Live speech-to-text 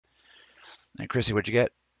And Chrissy, what'd you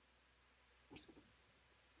get? I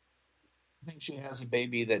think she has a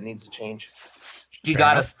baby that needs a change. She Fair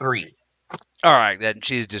got enough. a 3. All right, then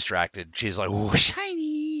she's distracted. She's like, "Ooh,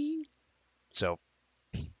 shiny." So,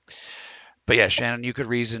 but yeah, Shannon, you could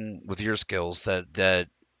reason with your skills that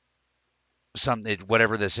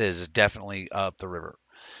whatever this is definitely up the river.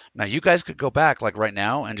 Now, you guys could go back like right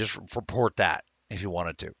now and just report that if you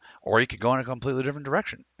wanted to, or you could go in a completely different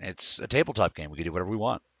direction. It's a tabletop game. We could do whatever we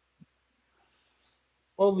want.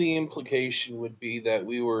 Well, the implication would be that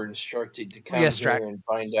we were instructed to Oh, come yes, Drac. here and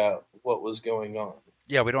find out what was going on.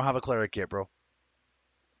 Yeah, we don't have a cleric yet, bro.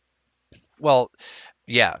 Well,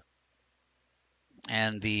 yeah,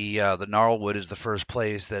 and the Gnarlwood is the first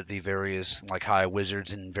place that the various like high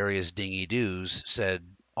wizards and various dingy doos said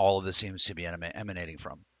all of this seems to be emanating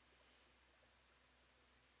from.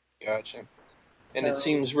 Gotcha. And it So,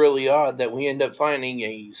 seems really odd that we end up finding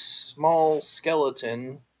a small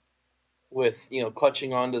skeleton with,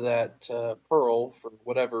 clutching onto that pearl for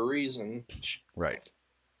whatever reason. Right.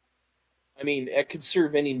 I mean, it could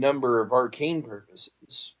serve any number of arcane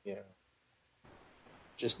purposes,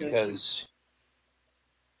 just so because,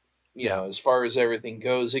 Yeah. as far as everything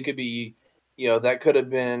goes, it could be, that could have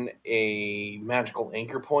been a magical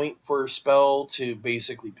anchor point for a spell to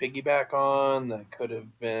basically piggyback on. That could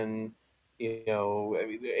have been, I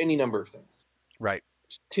mean, any number of things. Right.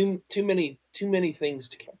 Too many things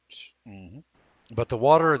to catch. hmm But the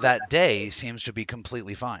water that day seems to be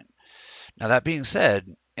completely fine. Now, that being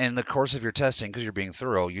said, in the course of your testing, because you're being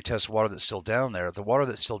thorough, you test water that's still down there. The water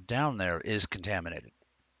that's still down there is contaminated.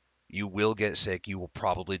 You will get sick. You will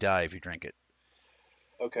probably die if you drink it.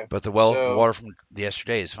 Okay. But the So water from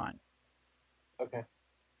yesterday is fine. okay.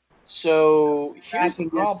 So here's the tracking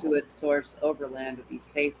this to problem. its source overland would be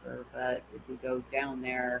safer, but if we go down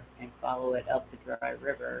there and follow it up the dry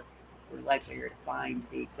river, we're likelier to find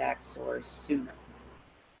the exact source sooner.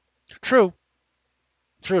 True.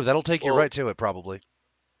 True. That'll take you Well, right to it, probably.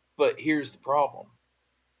 but here's the problem.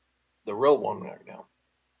 The real one right now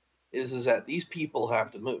is that these people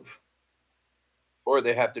have to move, or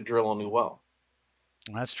they have to drill a new well.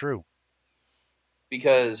 That's true.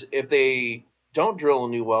 Because if they don't drill a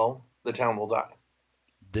new well, the town will die.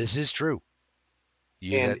 This is true.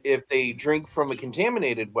 You that And if they drink from a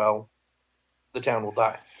contaminated well, the town will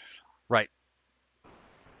die. right.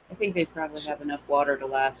 I think they probably have enough water to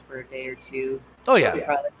last for a day or two. Oh They'll yeah.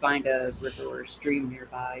 probably find a river or a stream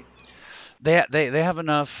nearby. They have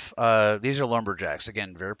enough. These are lumberjacks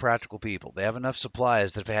again, very practical people. They have enough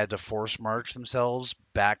supplies that if they had to force march themselves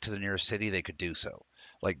back to the nearest city, they could do so.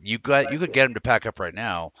 Like you could get them to pack up right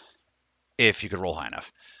now if you could roll high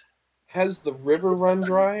enough. Has the river run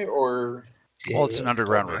dry, or Well, it's an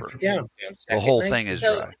underground Don't knock river. it down. The whole thing is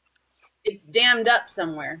So dry. it's dammed up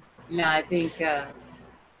somewhere. No, I think.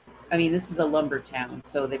 I mean, this is a lumber town,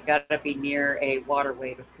 so they've got to be near a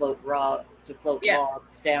waterway to float Yeah.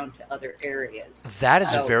 logs down to other areas. That is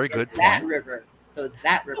a So very it's good that point. river. So it's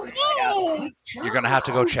that river right out. You're gonna have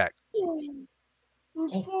to go check. Do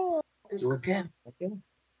it again. Okay.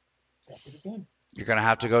 Stop it again. You're gonna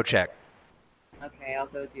have to go check. Okay, I'll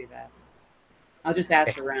go do that. I'll just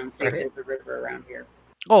ask around, see if there's a river around here.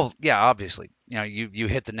 Oh yeah, obviously. You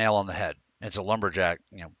hit the nail on the head. It's a lumberjack.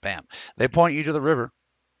 Bam. They point you to the river.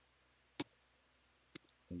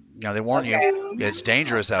 They warn you it's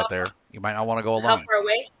dangerous out there. You might not want to go How alone. far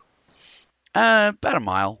away? About a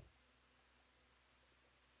mile.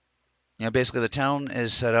 Basically the town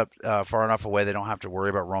is set up far enough away they don't have to worry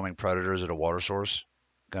about roaming predators at a water source,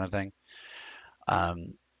 kind of thing.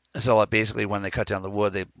 So like basically when they cut down the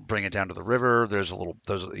wood, they bring it down to the river.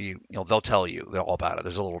 They'll tell you all about it.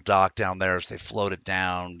 There's a little dock down there, so they float it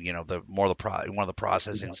down. One of the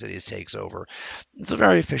processing cities takes over. It's a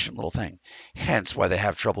very efficient little thing. Hence why they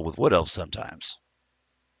have trouble with wood elves sometimes.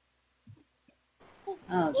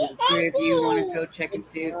 Oh, do the three of you want to go check and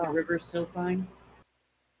see if the river's still fine?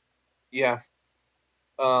 yeah.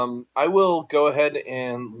 I will go ahead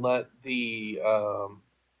and let the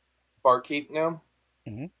barkeep know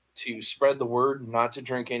Mhm. to spread the word not to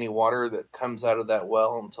drink any water that comes out of that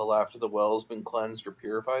well until after the well has been cleansed or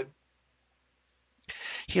purified.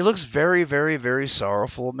 He looks very, very, very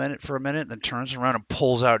sorrowful for a minute, then turns around and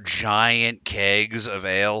pulls out giant kegs of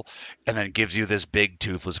ale, and then gives you this big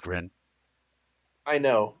toothless grin. I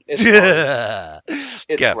know it's hard.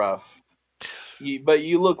 It's Yeah. rough. But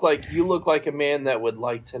you look like a man that would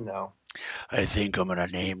like to know. I think I'm gonna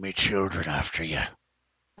name me children after you.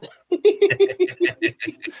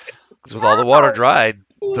 Because with all the water dried,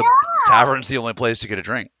 the tavern's the only place to get a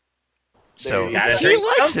drink. So There you go. he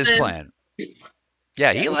likes his Something. plan.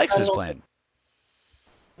 Yeah, he likes his plan.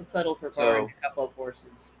 We'll settle for So- borrowing a couple of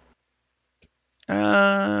horses.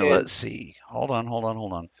 Let's see. Hold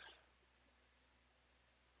on.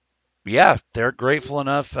 Yeah, they're grateful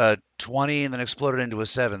enough. 20 and then exploded into a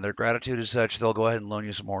 7. Their gratitude is such they'll go ahead and loan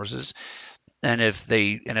you some horses. And if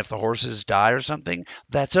the horses die or something,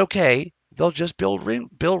 that's okay. They'll just build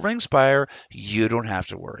Ringspire. You don't have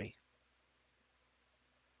to worry.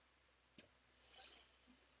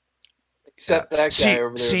 Except that guy over there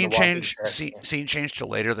in the Scene walking change. track. Scene change to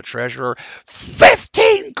later. The treasurer.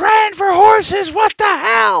 15 grand for horses. What the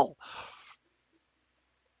hell?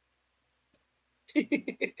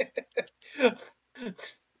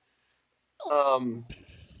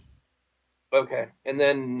 Okay, and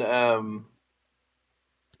then I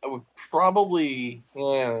would probably.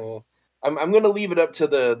 I'm going to leave it up to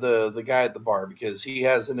the guy at the bar because he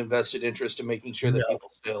has an invested interest in making sure that No. people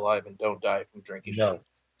stay alive and don't die from drinking. No.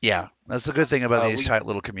 Yeah, that's the good thing about these we- tight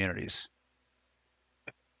little communities.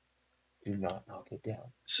 Do not knock it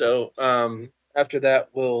down. So after that,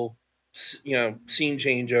 we'll scene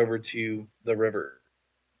change over to the river.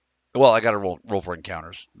 Well, I got to roll for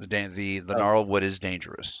encounters. The gnarled wood is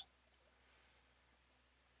dangerous.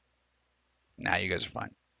 Nah, you guys are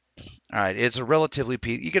fine. All right, it's a relatively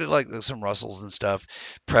you get like some rustles and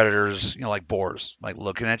stuff, predators, like boars, like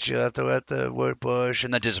looking at you at the wood bush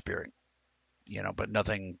and then disappearing, but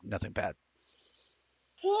nothing bad.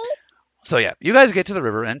 So yeah, you guys get to the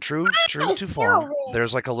river, and true to form,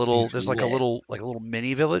 there's like a little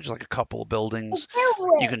mini village, like a couple of buildings.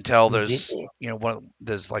 You can tell there's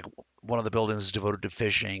one of the buildings is devoted to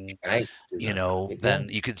fishing. Then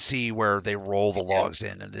you could see where they roll the logs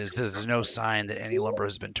in, and there's no sign that any lumber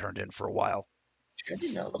has been turned in for a while.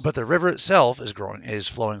 But the river itself is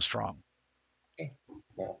flowing strong. Okay.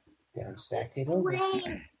 Now, down stack it over.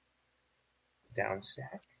 Down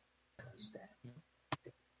stack.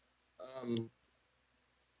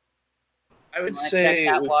 I would Wanna say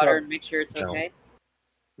check that water and make sure it's okay.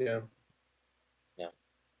 Yeah.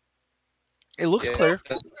 It looks clear.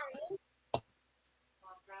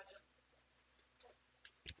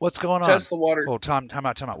 What's going on? Test the water. Oh, time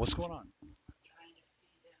out. What's going on?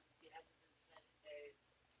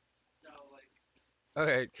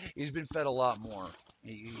 Okay, he's been fed a lot more.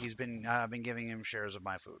 I've been giving him shares of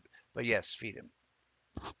my food, but yes, feed him.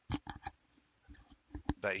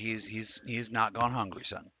 But he's not gone hungry,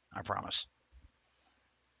 son. I promise.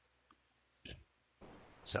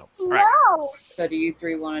 So, right. So do you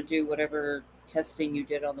three want to do whatever testing you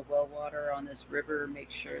did on the well water on this river?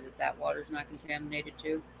 Make sure that water's not contaminated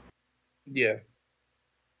too. Yeah.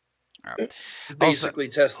 All right. Basically,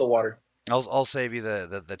 test the water. I'll save you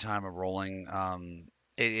the time of rolling.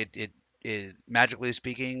 It magically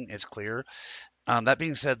speaking, it's clear. That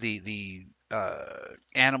being said, the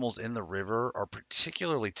animals in the river are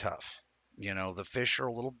particularly tough. The fish are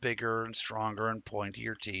a little bigger and stronger and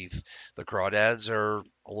pointier teeth. The crawdads are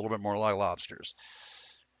a little bit more like lobsters.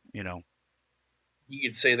 You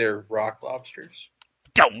could say they're rock lobsters.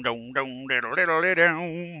 Yeah.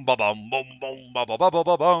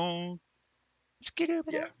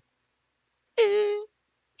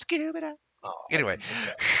 Anyway,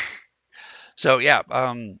 so yeah,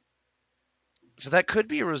 so that could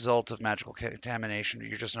be a result of magical contamination.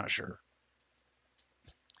 You're just not sure.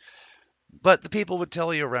 But the people would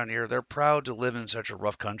tell you around here they're proud to live in such a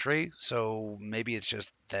rough country, so maybe it's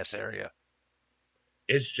just this area.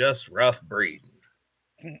 It's just rough breeding.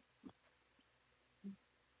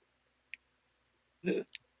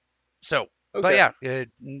 So, Okay. but yeah,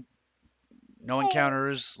 no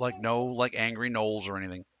encounters, no angry gnolls or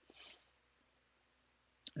anything.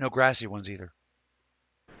 No grassy ones either.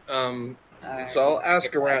 So I'll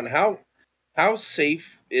ask around how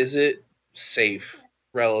safe is it? Safe,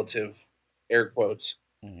 relative, air quotes.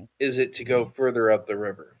 Mhm. Is it to go further up the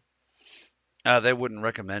river? They wouldn't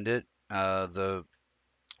recommend it. The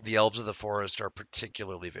elves of the forest are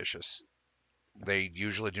particularly vicious. They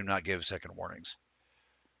usually do not give second warnings.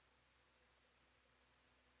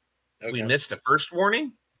 Okay. We missed a first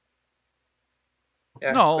warning?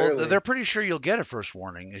 Yeah, No, clearly. they're pretty sure you'll get a first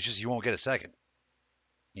warning. It's just you won't get a second.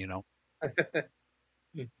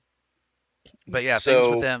 But yeah, things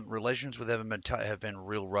with them, relations with them have been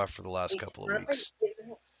real rough for the last couple of weeks.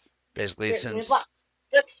 Basically, since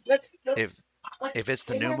if it's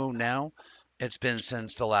the new moon now, it's been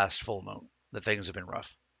since the last full moon that things have been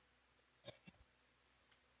rough.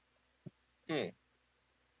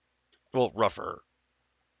 Well, rougher.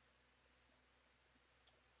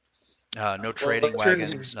 No trading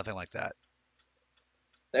wagons, nothing like that.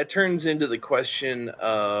 That turns into the question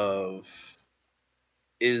of,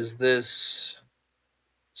 is this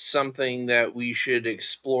something that we should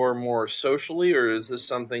explore more socially, or is this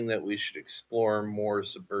something that we should explore more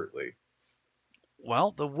subvertly?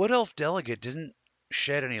 Well, the Wood Elf delegate didn't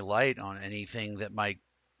shed any light on anything that might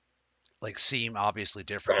like seem obviously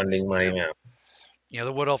different. Grounding my amp.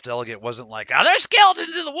 The Wood Elf delegate wasn't like, "Oh, there's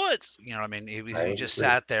skeletons in the woods." You know what I mean? He I just agree.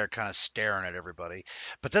 sat there kind of staring at everybody.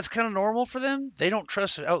 But that's kind of normal for them. They don't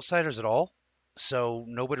trust outsiders at all. So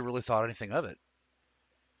nobody really thought anything of it.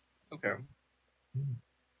 Okay.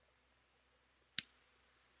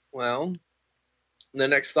 Well, the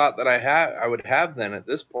next thought that I would have then at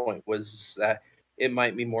this point was that it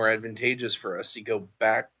might be more advantageous for us to go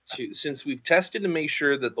back to, since we've tested to make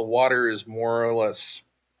sure that the water is more or less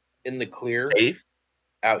in the clear Safe?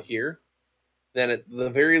 out here, then at the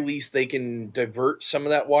very least they can divert some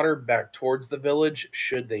of that water back towards the village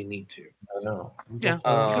should they need to. I know. Yeah,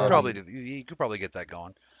 you could probably you could probably get that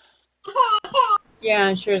going. Yeah,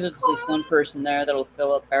 I'm sure that there's one person there that'll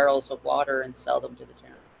fill up barrels of water and sell them to the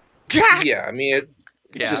town. Yeah, I mean,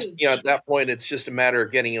 Yeah. just at that point, it's just a matter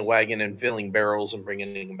of getting a wagon and filling barrels and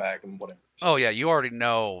bringing them back and whatever. Oh yeah, you already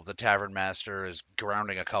know the tavern master is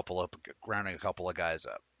grounding a couple of guys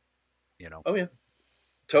up. Oh yeah,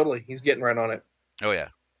 totally. He's getting right on it. Oh yeah.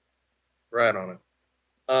 Right on it.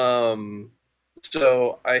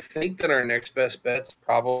 So I think that our next best bet's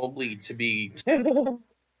probably to be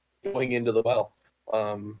going into the well.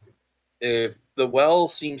 If the well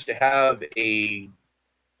seems to have a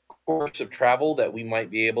course of travel that we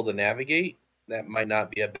might be able to navigate, that might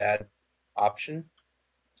not be a bad option,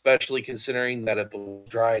 especially considering that if the well's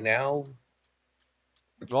dry now.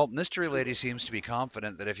 Well, Mystery Lady seems to be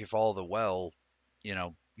confident that if you follow the well,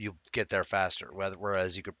 you get there faster.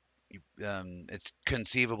 Whereas it's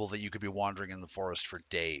conceivable that you could be wandering in the forest for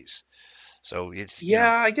days. So it's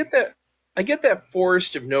Yeah, I get that. I get that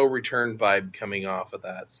forest of no return vibe coming off of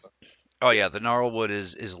that. So. Oh yeah, the Gnarlwood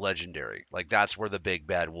is legendary. Like that's where the big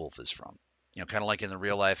bad wolf is from. Kind of like in the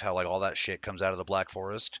real life, how like all that shit comes out of the Black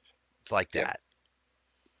Forest. It's like Yep. that.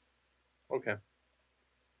 Okay.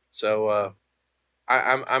 So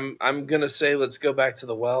I'm gonna say let's go back to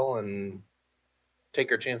the well and take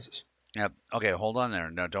our chances. Yeah. Okay. Hold on there.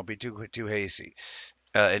 No, don't be too hasty.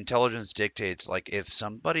 Intelligence dictates like if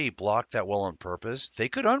somebody blocked that well on purpose, they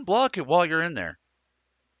could unblock it while you're in there.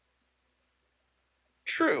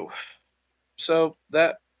 True. So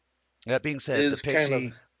that That being said, is kind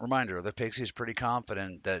of the pixie is pretty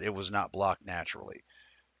confident that it was not blocked naturally.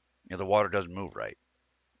 The water doesn't move right.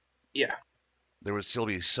 yeah. There would still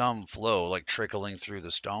be some flow like trickling through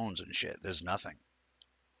the stones and shit. There's nothing.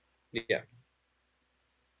 Yeah.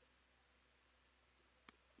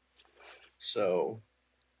 So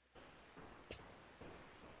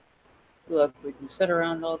Look, we can sit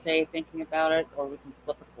around all day thinking about it, or we can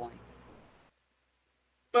flip a coin.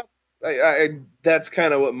 that's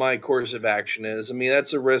kind of what my course of action is. I mean,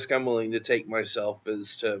 that's a risk I'm willing to take myself,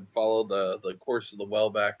 is to follow the course of the well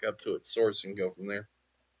back up to its source and go from there.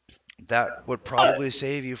 That would probably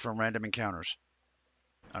save you from random encounters.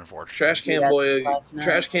 Unfortunately.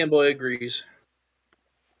 Trash can boy agrees.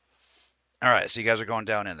 All right, so you guys are going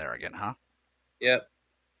down in there again, huh? Yep.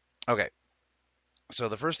 Okay. So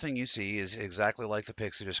the first thing you see is exactly like the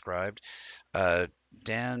pixie described.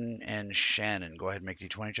 Dan and Shannon, go ahead and make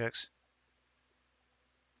D20 checks.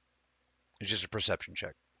 It's just a perception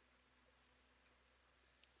check.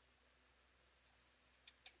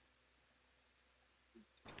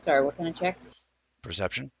 Sorry, what kind of check?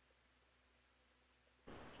 Perception.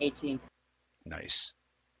 18. Nice.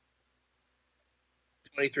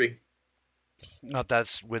 23. Not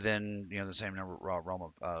that's within the same number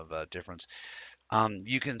realm of difference.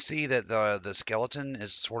 You can see that the skeleton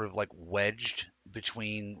is sort of like wedged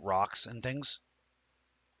between rocks and things.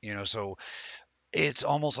 So it's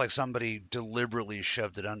almost like somebody deliberately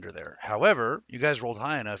shoved it under there. However, you guys rolled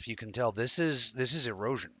high enough, you can tell this is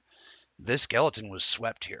erosion. This skeleton was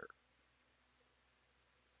swept here.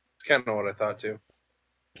 It's kind of what I thought too.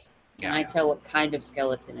 Can I tell what kind of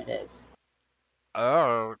skeleton it is?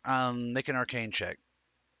 Oh, make an arcane check.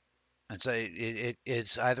 I'd say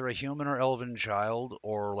it's either a human or elven child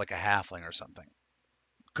or like a halfling or something.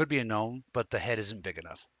 Could be a gnome, but the head isn't big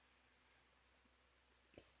enough.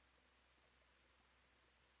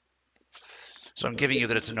 So I'm giving you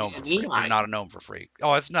that it's a gnome for free, but not a gnome for free.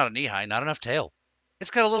 Oh, it's not a knee-high, not enough tail.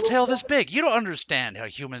 It's got a little tail this big. You don't understand how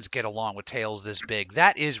humans get along with tails this big.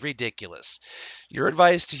 That is ridiculous. Your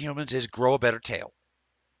advice to humans is grow a better tail.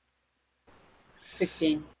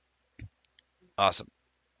 16. Awesome.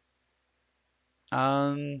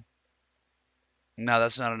 No,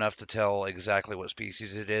 that's not enough to tell exactly what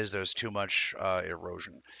species it is. There's too much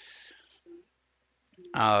erosion.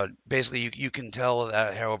 Basically, you can tell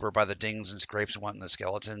that, however, by the dings and scrapes and whatnot in the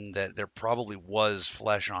skeleton, that there probably was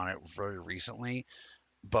flesh on it very recently.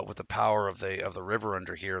 but with the power of the river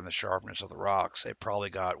under here and the sharpness of the rocks, it probably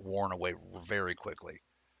got worn away very quickly,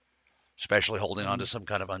 especially holding on to some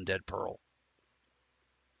kind of undead pearl.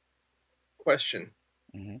 Question: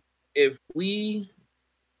 Hmm. If we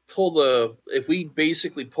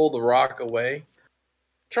basically pull the rock away,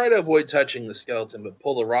 try to avoid touching the skeleton, but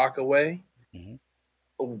pull the rock away Hmm.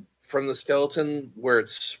 from the skeleton where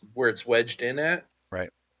it's wedged in at. Right.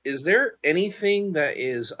 Is there anything that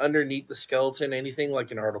is underneath the skeleton? Anything like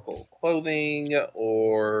an article of clothing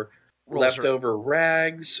or Roll a search. leftover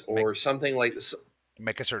rags or something like this?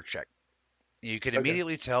 Make a search check. You can Okay.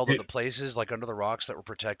 immediately tell that the places like under the rocks that were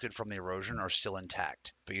protected from the erosion are still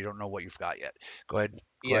intact, but you don't know what you've got yet. Go ahead.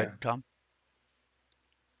 Go ahead, Tom.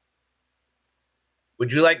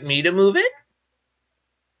 Would you like me to move it?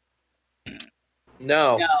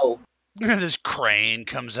 No. No. This crane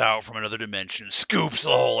comes out from another dimension, scoops the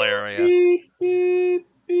whole area. Beep, beep,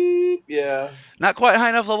 beep. Yeah. Not quite high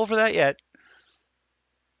enough level for that yet.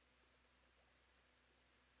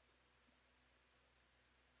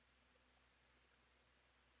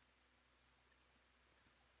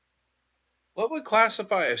 What would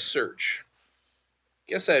classify a search?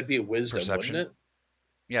 Guess that'd be wisdom, Perception. wouldn't it?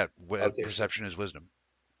 Yeah, Okay, perception is wisdom.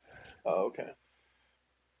 Oh, okay.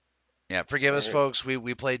 Yeah, forgive us, Alright. folks.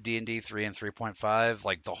 We played D&D 3 and 3.5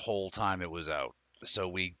 like the whole time it was out, so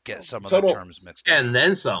we get some of the Total- terms mixed up. And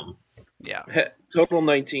then some. Yeah. Total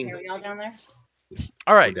 19. Are we all down there?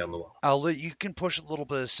 All right. Go down the wall. I'll let you can push a little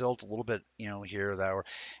bit of silt, a little bit, here or there,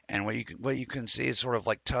 and what you can see is sort of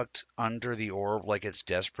like tucked under the orb, like it's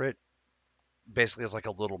desperate. Basically, it's like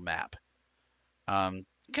a little map.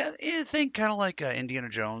 Think kind of like Indiana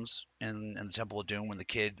Jones in the Temple of Doom when the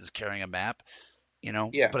kid is carrying a map,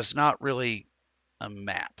 Yeah. but it's not really a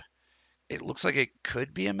map. It looks like it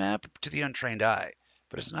could be a map to the untrained eye,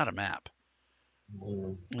 but it's not a map.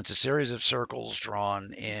 It's a series of circles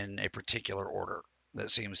drawn in a particular order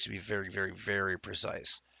that seems to be very, very, very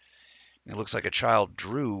precise. It looks like a child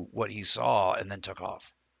drew what he saw and then took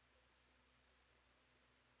off.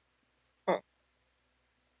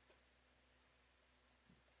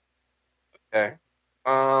 Okay.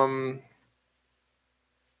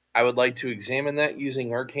 I would like to examine that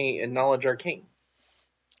using arcane and knowledge arcane.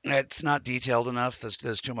 It's not detailed enough.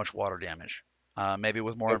 There's too much water damage. Maybe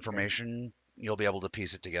with more Okay. information, you'll be able to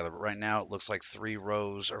piece it together. But right now, it looks like 4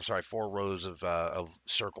 rows of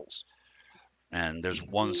circles, and there's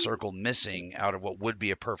one circle missing out of what would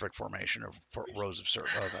be a perfect formation of rows of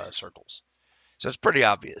circles. So it's pretty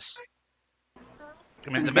obvious. I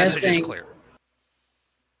mean, the message is clear.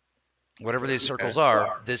 Whatever these circles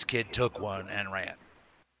are, this kid took one and ran.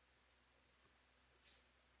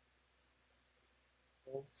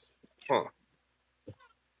 Huh.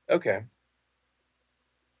 Okay.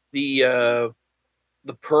 The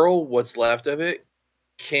pearl, what's left of it,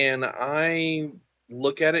 can I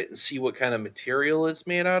look at it and see what kind of material it's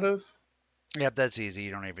made out of? Yep, that's easy.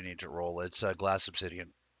 You don't even need to roll. It's glass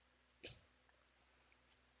obsidian.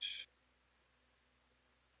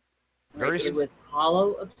 Very Like it was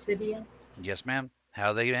hollow obsidian? Yes, ma'am.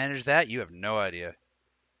 How they manage that, you have no idea.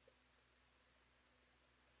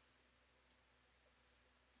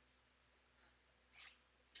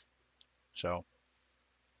 So,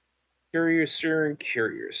 Curiouser and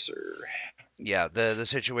curiouser. yeah, the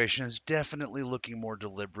situation is definitely looking more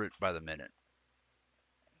deliberate by the minute.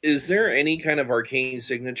 Is there any kind of arcane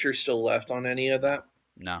signature still left on any of that?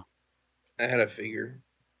 No. I had a figure.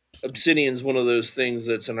 Obsidian's one of those things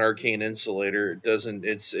that's an arcane insulator. It doesn't.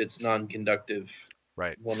 It's non-conductive.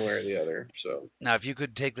 Right. One way or the other. So Now, if you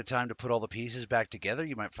could take the time to put all the pieces back together,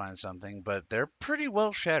 you might find something, but they're pretty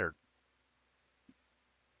well shattered.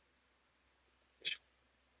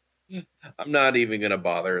 I'm not even gonna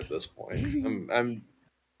bother at this point.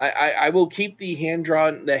 I will keep the hand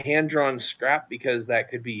drawn scrap because that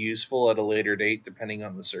could be useful at a later date depending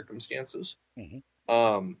on the circumstances.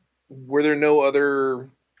 Mm-hmm. Were there no other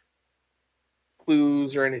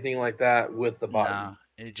clues or anything like that with the body? Nah,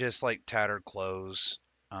 it just like tattered clothes.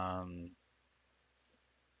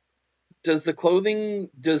 Does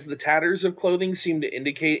the tatters of clothing seem to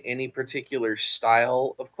indicate any particular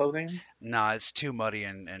style of clothing? Nah, it's too muddy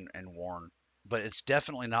and worn. But it's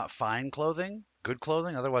definitely not fine clothing, good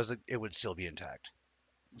clothing. Otherwise, it would still be intact.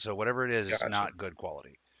 So whatever it is, it's not good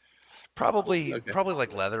quality. Probably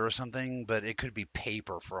like leather or something, but it could be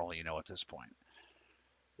paper for all you know at this point.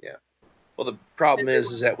 Yeah. Well, the problem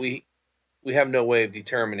is that we have no way of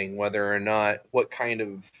determining whether or not what kind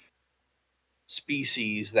of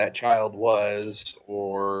species that child was,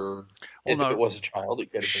 or if it was a child, it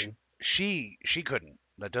could have been. She couldn't.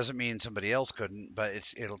 That doesn't mean somebody else couldn't,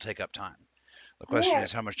 but it'll take up time. The question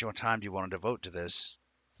is, how much time do you want to devote to this?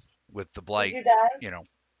 with the blight, you die?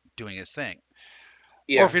 doing his thing.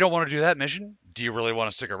 Yeah. Or if you don't want to do that mission, do you really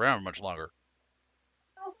want to stick around much longer?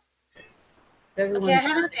 Okay, I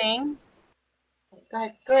have a thing. Go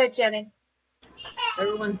ahead, Jenny.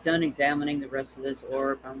 Everyone's done examining the rest of this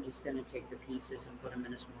orb. I'm just going to take the pieces and put them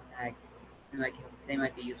in a small bag. They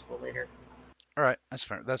might be useful later. All right, that's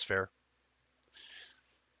fair. That's fair.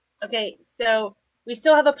 Okay, so we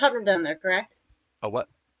still have a puddle down there, correct? A what?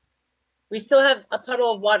 We still have a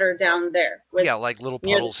puddle of water down there. Yeah, like little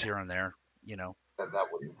puddles here and there, That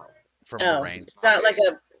wouldn't matter. from the rain. It's not like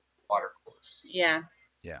a Water course. yeah.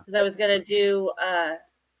 Yeah. Because I was gonna do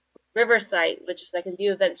Riverside, which is I can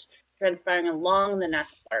view events transpiring along the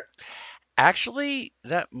national park. Actually,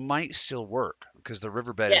 that might still work because the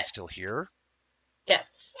riverbed is still here. Yes.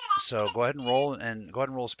 So go ahead and roll a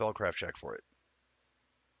spellcraft check for it.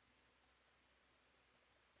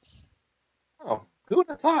 Oh, who would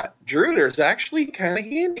have thought? Druider's actually kind of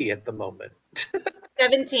handy at the moment.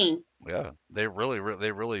 17. Yeah, they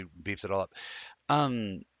really beefed it all up.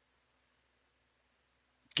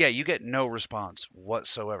 Yeah, you get no response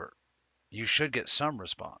whatsoever. You should get some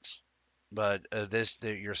response, but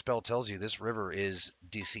your spell tells you this river is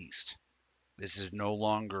deceased. This is no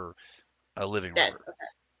longer a living Dead. river.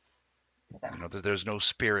 Okay. There's no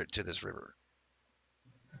spirit to this river.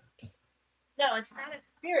 No, it's not a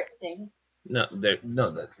spirit thing. No, that's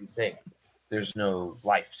what he's saying. There's no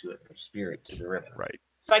life to it, or spirit to the river. Right.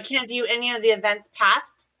 So I can't view any of the events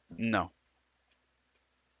past? No.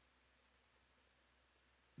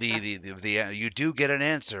 You do get an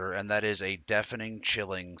answer, and that is a deafening,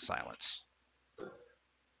 chilling silence.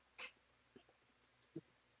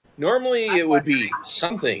 Normally, it would be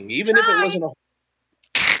something, even if it wasn't a.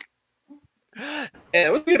 Yeah,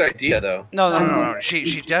 it was a good idea, though. No.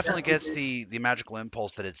 She definitely gets the magical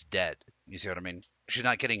impulse that it's dead. You see what I mean? She's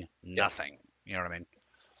not getting nothing. You know what I mean?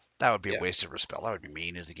 That would be a waste of her spell. That would be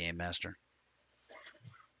mean as the game master.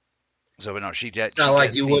 So, but no, It's not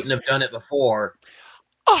like you wouldn't have done it before.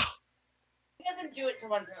 Oh! He doesn't do it to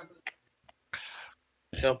one's own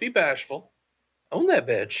boots. Don't be bashful. Own that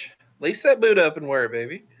bitch. Lace that boot up and wear it,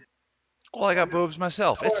 baby. Well, I got boobs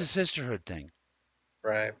myself. It's a sisterhood thing.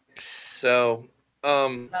 Right. So,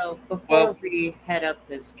 So before we head up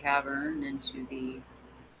this cavern into the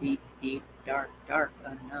deep, deep, dark, dark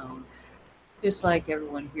unknown, just like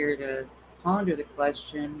everyone here to ponder the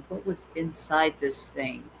question, what was inside this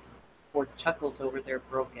thing? Or Chuckles over there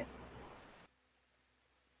broken.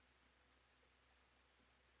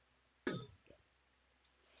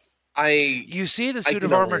 You see the suit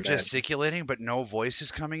of armor gesticulating, but no voice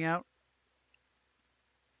is coming out?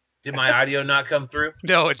 Did my audio not come through?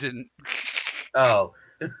 No, it didn't. Oh.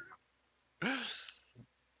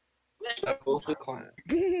 Chuckles the clown.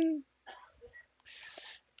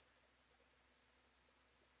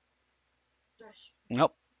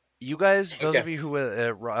 Nope. You guys, those of you who,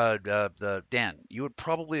 Dan, you would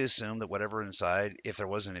probably assume that whatever inside, if there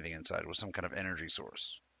was anything inside, was some kind of energy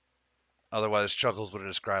source. Otherwise, Chuckles would have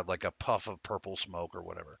described like a puff of purple smoke or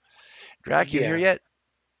whatever. Drac, you here yet?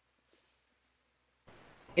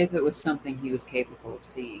 If it was something he was capable of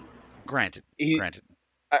seeing. Granted.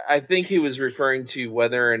 I think he was referring to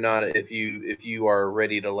whether or not if you are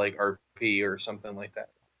ready to like RP or something like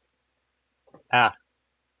that.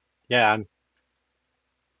 Yeah,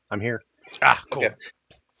 I'm here. Cool. Okay.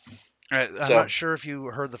 All right, I'm not sure if you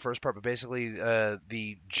heard the first part, but basically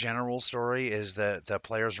the general story is that the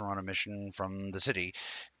players are on a mission from the city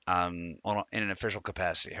in an official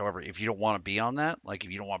capacity. However, if you don't want to be on that, like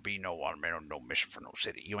if you don't want to be no mission for no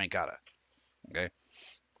city, you ain't gotta. Okay?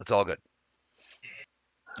 That's all good.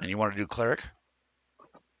 And you want to do cleric?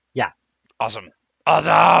 Yeah. Awesome.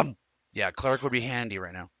 Yeah, cleric would be handy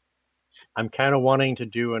right now. I'm kind of wanting to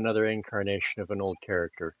do another incarnation of an old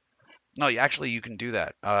character. No, you can do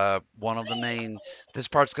that. One of the main, this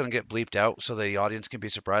part's going to get bleeped out so the audience can be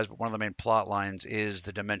surprised, but one of the main plot lines is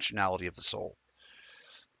the dimensionality of the soul.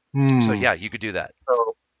 So yeah, you could do that.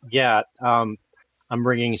 So yeah, I'm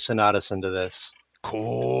bringing Sonatus into this.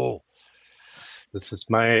 Cool. This is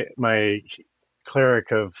my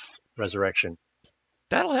cleric of resurrection.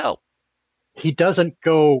 That'll help. He doesn't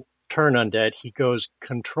go turn undead, he goes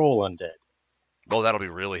control undead. Well, that'll be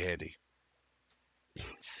really handy.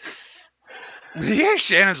 Yeah,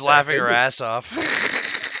 Shannon's laughing her ass off.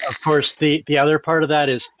 Of course, the other part of that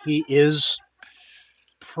is he is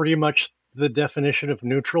pretty much the definition of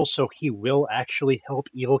neutral, so he will actually help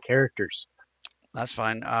evil characters. That's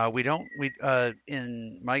fine.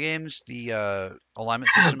 In my games, the alignment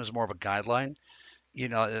system is more of a guideline. You're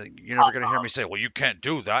never going to hear me say, well, you can't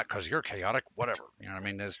do that because you're chaotic, whatever. You know what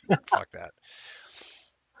I mean? Fuck that.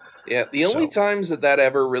 Yeah, the only So, times that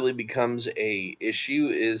ever really becomes a issue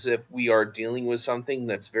is if we are dealing with something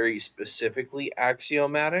that's very specifically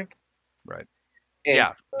axiomatic. right. And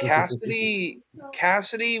Yeah.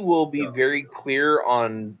 Cassidy will be very clear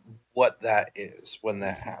on what that is when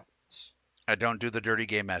that happens. I don't do the dirty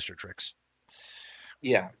game master tricks.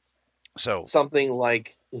 Yeah, So, something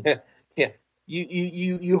like yeah,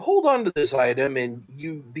 you hold on to this item and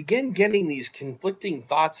you begin getting these conflicting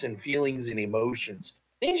thoughts and feelings and emotions,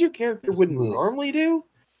 things your character wouldn't Smooth. normally do.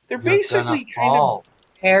 They're You're gonna basically kind of fall.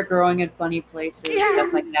 Hair growing in funny places,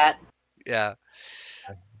 stuff like that. yeah.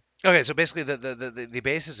 Okay, so basically the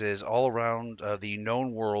basis is all around the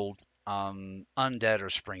known world, undead are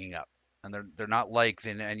springing up. And they're not like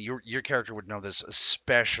and your character would know this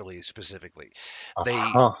especially specifically. They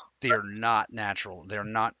Uh-huh. they are not natural. They're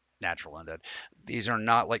not natural undead. These are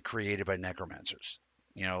not like created by necromancers.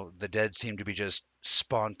 You know, the dead seem to be just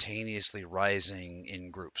spontaneously rising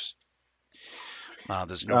in groups.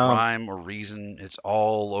 There's no Um, rhyme or reason. It's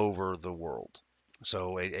all over the world.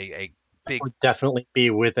 So a big would definitely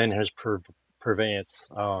be within his purveyance.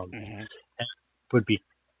 mhm. Would be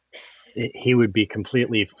he would be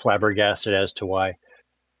completely flabbergasted as to why.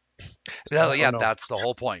 Yeah, I don't yeah, know. that's the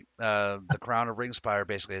whole point. The Crown of Ringspire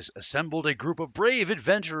basically has assembled a group of brave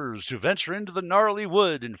adventurers to venture into the gnarly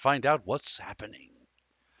wood and find out what's happening.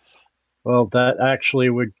 Well, that actually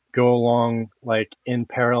would go along like in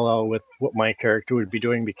parallel with what my character would be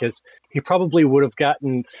doing because he probably would have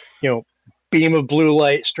gotten, beam of blue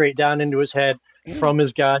light straight down into his head from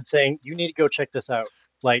his god saying, "You need to go check this out,"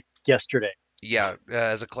 like yesterday. Yeah,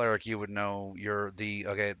 as a cleric, you would know you're the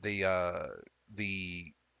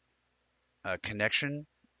connection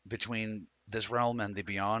between this realm and the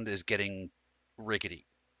beyond is getting rickety.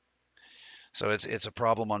 So it's a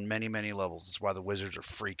problem on many levels. That's why the wizards are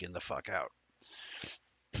freaking the fuck out.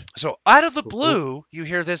 So out of the blue, you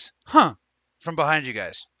hear this, huh, from behind you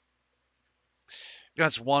guys.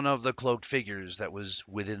 That's one of the cloaked figures that was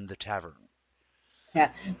within the tavern.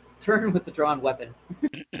 Yeah, turn with the drawn weapon.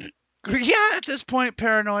 Yeah, at this point,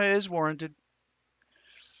 paranoia is warranted.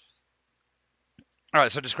 All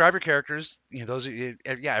right, so describe your characters. You know,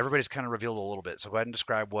 yeah, everybody's kind of revealed a little bit. So go ahead and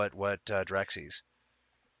describe what Drac sees.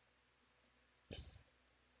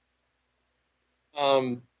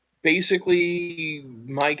 basically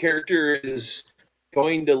my character is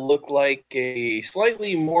going to look like a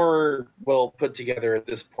slightly more well put together at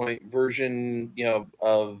this point version,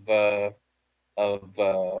 of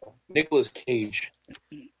Nicolas Cage.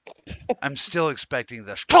 I'm still expecting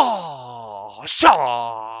the shaw,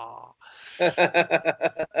 shaw. I'm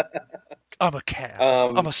a cat.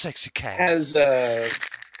 I'm a sexy cat. Has the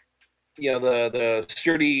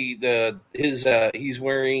sturdy he's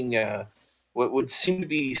wearing what would seem to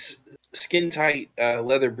be skin tight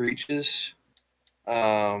leather breeches,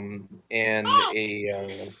 and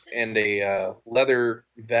a leather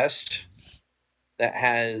vest that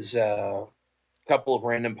has a couple of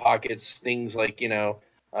random pockets, things like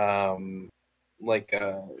like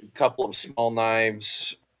a couple of small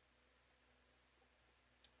knives,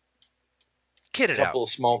 Kid it out. couple of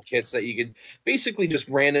small kits that you could basically just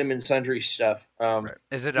random and sundry stuff. Right.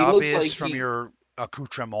 Is it He looks obvious like from your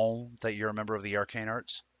accoutrement that you're a member of the arcane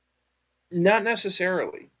arts? not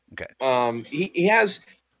necessarily. Okay. He has,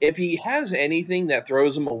 if he has anything that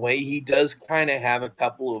throws him away, he does kind of have a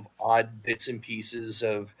couple of odd bits and pieces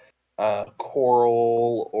of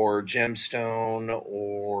coral or gemstone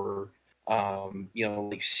or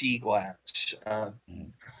like sea glass.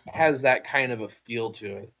 Mhm. Has that kind of a feel to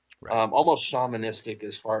it, Right. almost shamanistic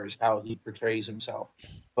as far as how he portrays himself.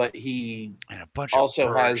 But he And a bunch of also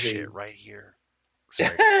bird has shit a right here.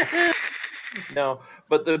 Sorry. no,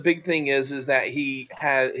 but the big thing is that he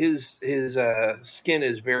has his skin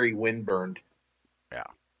is very windburned. Yeah.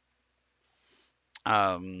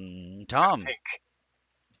 Tom,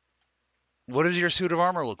 what does your suit of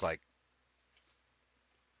armor look like?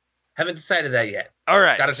 Haven't decided that yet. All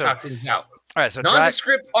right. Got to So, talk things out. all right. So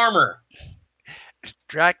Nondescript armor.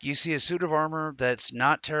 Drac, you see a suit of armor that's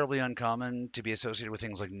not terribly uncommon to be associated with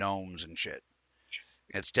things like gnomes and shit.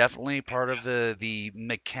 It's definitely part of the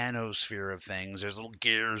mechanosphere of things. There's little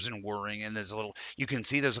gears and whirring, and there's a little. You can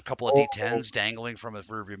see there's a couple of D10s dangling from the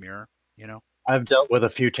rearview mirror. You know. I've dealt with a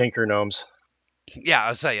few tinker gnomes. Yeah,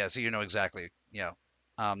 I'll say yeah. So you know exactly. Yeah.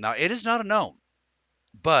 Now it is not a gnome,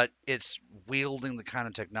 but it's wielding the kind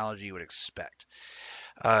of technology you would expect.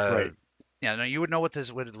 Right. Yeah, no, you would know what this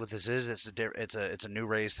is. It's a new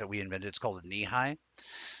race that we invented. It's called a knee high.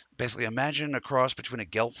 Basically, imagine a cross between a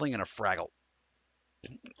gelfling and a fraggle.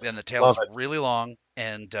 And the tail Love is it. really long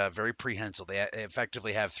and very prehensile. They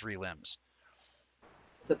effectively have 3 limbs.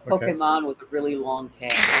 It's a Okay. Pokemon with a really long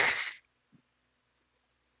tail.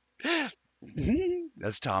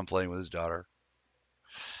 That's Tom playing with his daughter.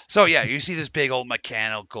 So yeah, you see this big old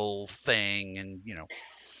mechanical thing,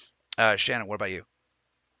 and Shannon, what about you?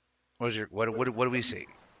 What do we see?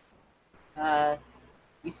 Uh,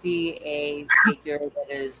 you see a figure that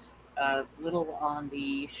is a little on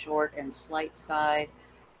the short and slight side,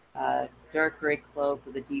 dark gray cloak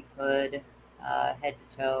with a deep hood, head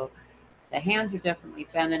to toe. The hands are definitely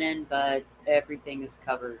feminine, but everything is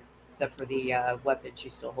covered except for the weapon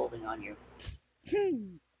she's still holding on you.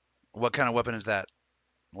 What kind of weapon is that?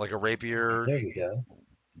 Like a rapier, There you go.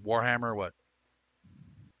 warhammer, what?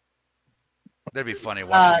 That'd be funny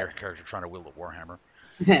watching your character trying to wield a warhammer.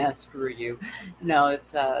 Yeah, screw you. No,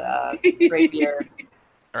 it's rapier.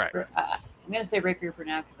 All right. I'm going to say rapier for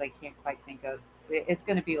now because I can't quite think of. It's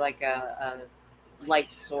going to be like a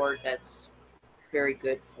light sword that's very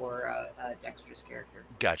good for a dexterous character.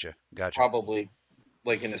 Gotcha. Probably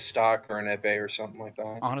like in a stock or an epee or something like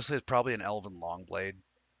that. Honestly, it's probably an elven long blade.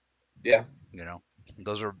 Yeah.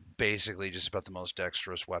 Those are basically just about the most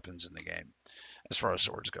dexterous weapons in the game, as far as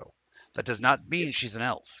swords go. That does not mean she's an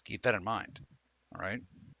elf. Keep that in mind. All right.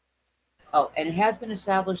 Oh, and it has been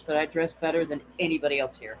established that I dress better than anybody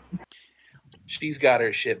else here. She's got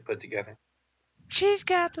her shit put together. She's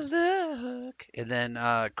got the look. And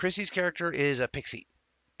then Chrissy's character is a pixie,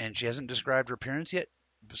 and she hasn't described her appearance yet.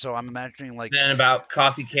 So I'm imagining like Then about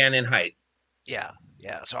coffee can in height. yeah.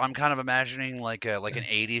 So I'm kind of imagining like an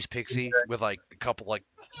 '80s pixie with like a couple like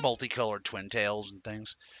multicolored twin tails and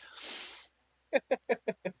things.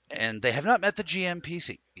 And they have not met the GM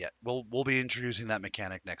PC yet. We'll be introducing that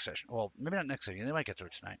mechanic next session. Well, maybe not next session. They might get through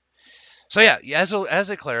it tonight. So yeah, as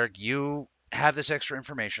a cleric, you have this extra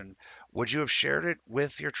information. Would you have shared it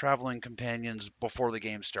with your traveling companions before the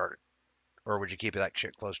game started, or would you keep that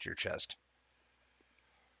shit close to your chest?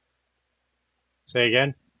 Say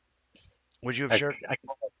again. Would you have shared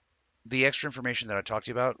the extra information that I talked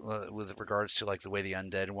to you about with regards to like the way the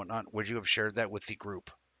undead and whatnot? Would you have shared that with the group?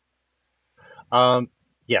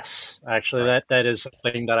 Yes, actually, Right. that is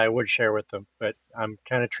something that I would share with them, but I'm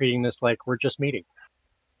kind of treating this like we're just meeting.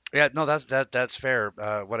 Yeah, no, that's fair.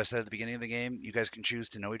 What I said at the beginning of the game, you guys can choose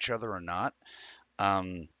to know each other or not.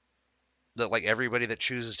 Um, that like everybody that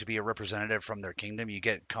chooses to be a representative from their kingdom, you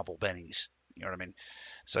get a couple bennies. You know what I mean?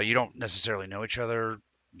 So you don't necessarily know each other.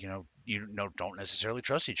 Don't necessarily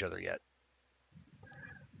trust each other yet.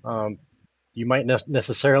 You might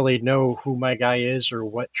necessarily know who my guy is or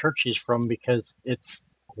what church he's from because it's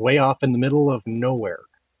way off in the middle of nowhere.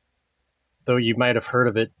 Though you might have heard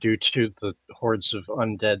of it due to the hordes of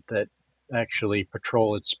undead that actually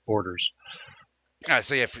patrol its borders. All right,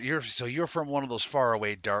 so yeah, you're from one of those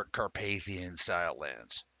faraway, dark Carpathian style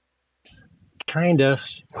lands. Kind of.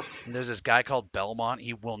 And there's this guy called Belmont.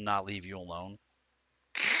 He will not leave you alone.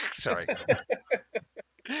 Sorry.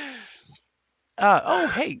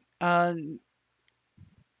 Hey.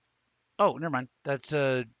 Oh, never mind. That's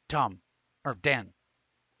Tom or Dan.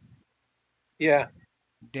 Yeah.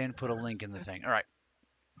 Dan put a link in the thing. All right.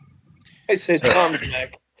 I said Tom's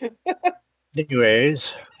neck.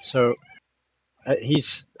 Anyways, so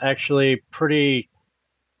he's actually pretty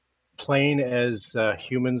plain as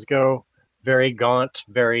humans go. Very gaunt,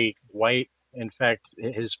 very white. In fact,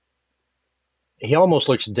 he almost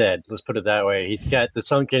looks dead. Let's put it that way. He's got the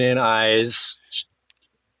sunken in eyes,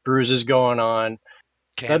 bruises going on.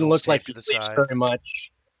 Doesn't look like he sleeps very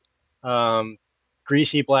much.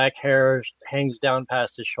 Greasy black hair hangs down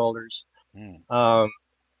past his shoulders.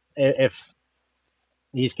 If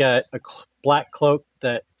he's got a black cloak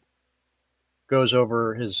that goes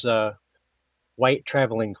over his white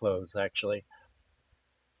traveling clothes, actually.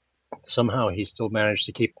 Somehow he still managed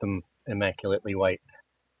to keep them immaculately white.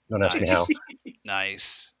 Don't ask me how.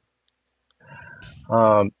 Nice.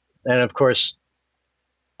 And of course,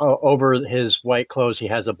 over his white clothes, he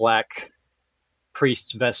has a black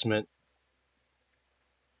priest's vestment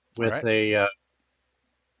with a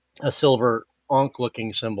silver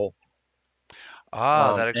Ankh-looking symbol.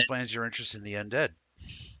 That explains your interest in the undead.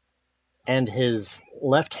 And his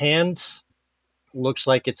left hand looks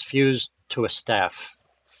like it's fused to a staff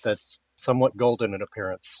that's somewhat golden in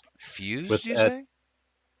appearance. Fused, you say?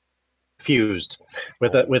 Fused,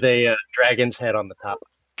 with a dragon's head on the top.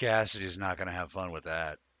 Cassidy's not going to have fun with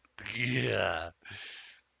that. Yeah.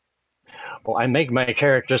 Well, I make my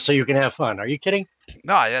character so you can have fun. Are you kidding?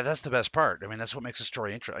 No, yeah, that's the best part. I mean, that's what makes a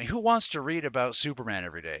story interesting. Who wants to read about Superman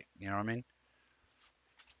every day? You know what I mean?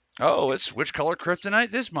 Oh, it's which color kryptonite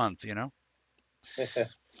this month,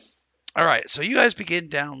 All right, so you guys begin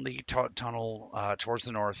down the tunnel towards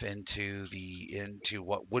the north into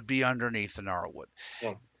what would be underneath the Gnarlwood.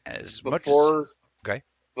 No. As much as Before okay,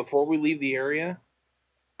 before we leave the area,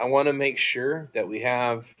 I want to make sure that we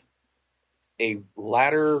have a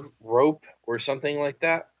ladder, rope, or something like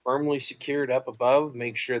that firmly secured up above.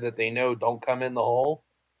 Make sure that they know don't come in the hole,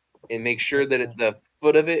 and make sure that the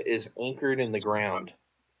foot of it is anchored in the ground.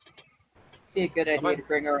 Be a good idea to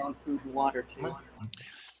bring our own food and water too.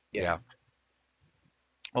 yeah.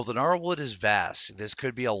 Well, the Gnarlwood is vast. This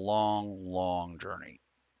could be a long, long journey.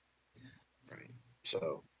 Right.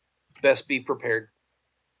 So, best be prepared.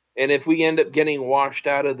 And if we end up getting washed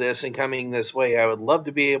out of this and coming this way, I would love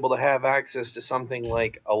to be able to have access to something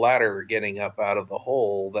like a ladder getting up out of the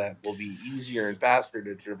hole that will be easier and faster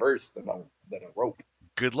to traverse than a rope.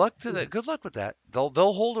 Good luck to that. Good luck with that. They'll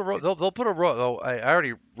hold a rope. They'll put a rope. Oh, I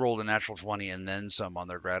already rolled a natural 20 and then some on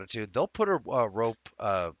their gratitude. They'll put a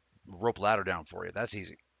rope ladder down for you. That's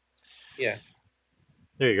easy. Yeah.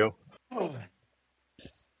 There you Oh.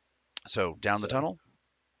 So down the tunnel.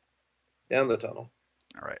 Down the tunnel.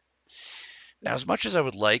 All right. Now, as much as I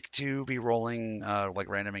would like to be rolling like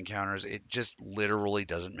random encounters, it just literally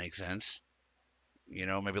doesn't make sense. You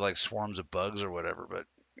know, maybe like swarms of bugs or whatever, but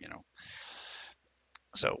you know.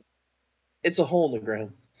 So It's a hole in the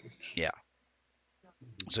ground. yeah.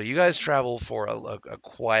 So you guys travel for a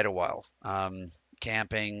quite a while,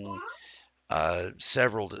 camping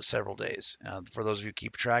several days. For those of you who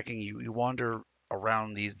keep tracking, you wander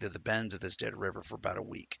around the bends of this dead river for about a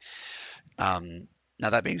week. Now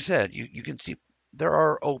that being said, you can see there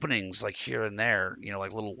are openings like here and there, you know,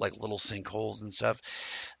 like little sinkholes and stuff.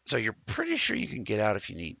 So you're pretty sure you can get out if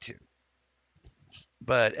you need to.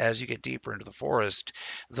 But as you get deeper into the forest,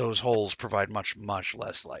 those holes provide much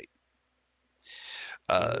less light.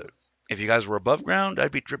 Uh, if you guys were above ground,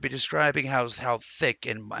 I'd be describing how thick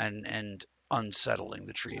and unsettling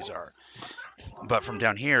the trees are. But from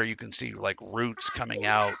down here, you can see like roots coming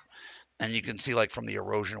out, and you can see like from the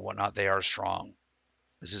erosion and whatnot, they are strong.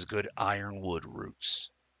 This is good ironwood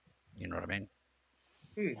roots. You know what I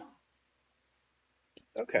mean?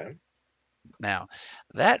 Okay. Now,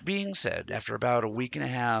 that being said, after about a week and a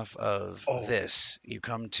half of Oh. this, you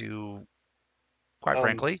come to, quite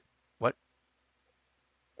frankly, what?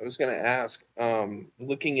 I was going to ask,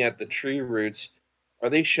 looking at the tree roots, are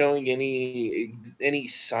they showing any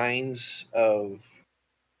signs of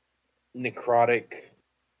necrotic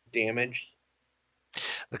damage?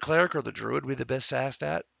 The cleric or the druid would be the best to ask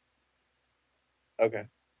that. Okay.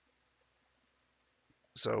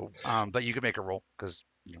 So, but you can make a roll because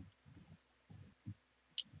you know.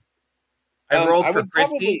 I rolled I for would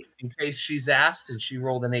Christy probably- in case she's asked, and she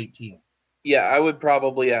rolled an 18. Yeah, I would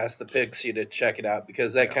probably ask the Pixie to check it out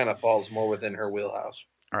because that Yeah. kind of falls more within her wheelhouse.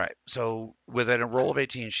 All right. So with a roll of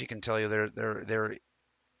 18, she can tell you there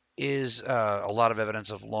is a lot of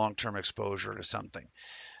evidence of long-term exposure to something.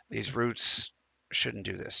 These roots shouldn't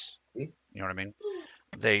do this. You know what I mean?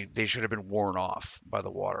 They should have been worn off by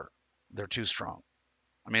the water. They're too strong.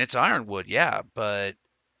 I mean, it's ironwood, yeah, but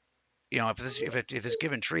you know, if this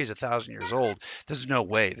given tree is 1,000 years old, there's no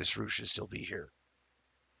way this root should still be here.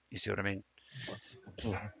 You see what I mean?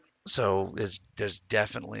 So there's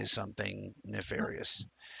definitely something nefarious.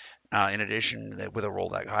 In addition, with a roll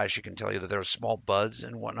that high, she can tell you that there are small buds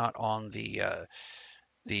and whatnot on the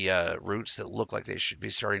roots that look like they should be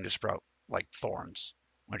starting to sprout like thorns,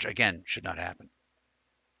 which again should not happen.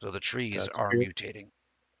 So the trees That's are weird. mutating.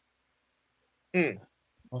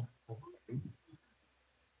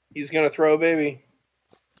 He's going to throw a baby.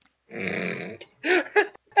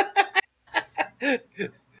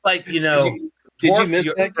 Like, you know, Did you dwarf miss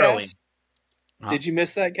you're that, throwing. Cass? Huh? Did you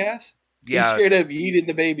miss that, Cass? He Yeah. straight up yeeted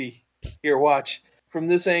the baby. Here, watch. From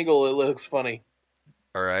this angle, it looks funny.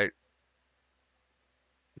 All right.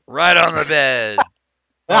 Right on the bed.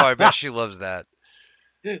 Oh, I bet she loves that.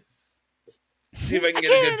 See if I can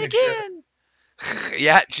get a good picture.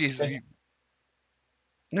 Yeah, she's.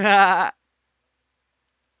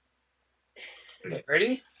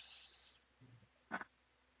 Ready?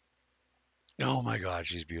 Oh my God,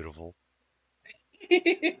 she's beautiful.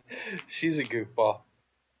 She's a goofball.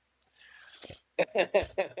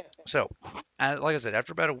 So, like I said,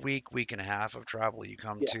 after about a week and a half of travel, you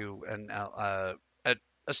come Yeah. to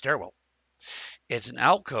a stairwell. It's an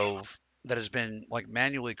alcove that has been like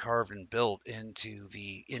manually carved and built into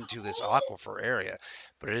this aquifer area,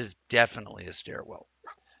 but it is definitely a stairwell,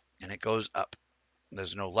 and it goes up.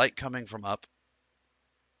 There's no light coming from up,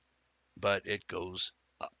 but it goes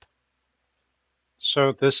up.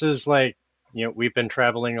 So this is like, we've been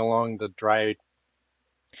traveling along the dry.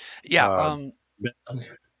 Yeah,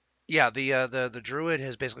 Yeah, the druid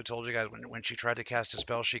has basically told you guys when she tried to cast a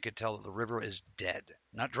spell, she could tell that the river is dead,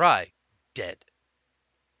 not dry, dead.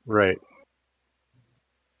 Right.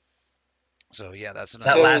 So yeah, that's enough.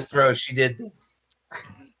 That So last throw, she did this.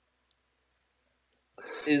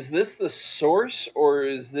 is this the source, or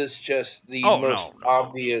is this just the Oh most no.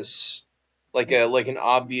 obvious, like an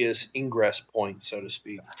obvious ingress point, so to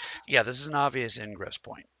speak? Yeah, this is an obvious ingress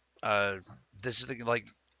point. Uh, this is like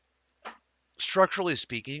structurally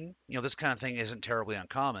speaking, this kind of thing isn't terribly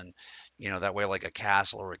uncommon. That way like a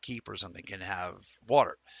castle or a keep or something can have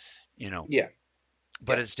water. You know, Yeah,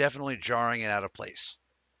 but yeah. it's definitely jarring it out of place.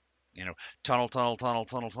 You know, tunnel, tunnel, tunnel,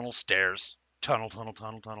 tunnel, tunnel, stairs, tunnel, tunnel,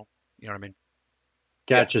 tunnel, tunnel. You know what I mean?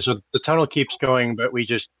 Yeah. Gotcha. So the tunnel keeps going, but we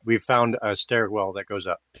found a stairwell that goes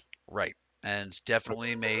up. Right. And it's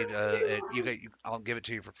definitely made. I'll give it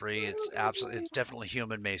to you for free. It's definitely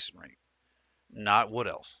human masonry, not wood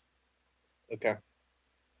elf. Okay.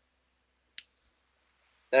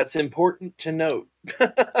 That's important to note.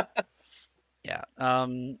 Yeah.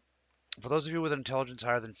 For those of you with intelligence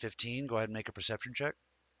higher than 15, go ahead and make a perception check.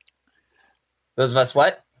 Those of us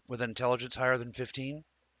what? With intelligence higher than 15,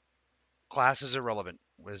 class is irrelevant.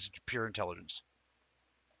 It's pure intelligence.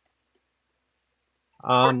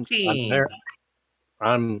 I'm 14. there.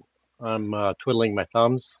 I'm twiddling my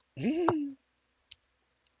thumbs.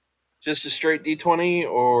 Just a straight D20,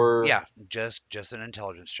 or Yeah, just an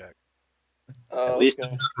intelligence check. At least I'm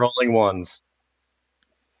okay. not rolling ones.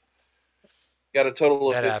 Got a total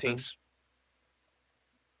of That 15. happens.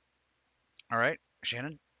 All right,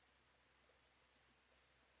 Shannon.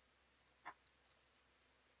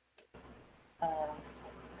 You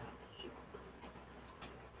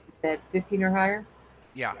said 15 or higher?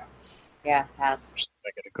 Yeah. Yeah, pass. I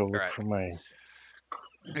gotta go look Right. for my.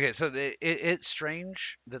 Okay, so it's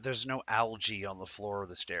strange that there's no algae on the floor of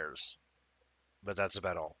the stairs, but that's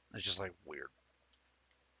about all. It's just like weird,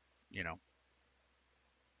 you know.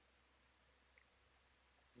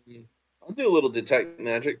 I'll do a little detect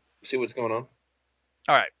magic, see what's going on.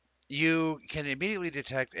 All right. You can immediately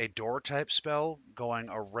detect a door type spell going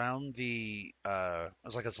around it's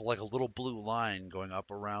like a little blue line going up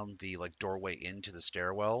around the like doorway into the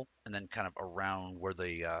stairwell and then kind of around where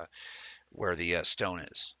the stone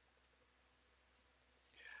is.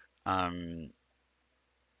 Um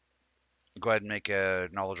Go ahead and make a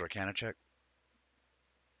knowledge arcana check.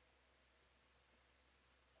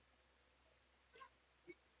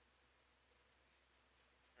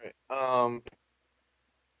 All right.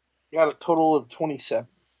 Got a total of 27.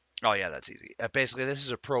 Oh yeah, that's easy. Basically this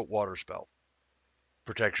is a pro water spell.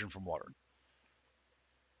 Protection from water.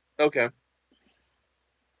 Okay.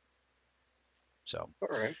 So All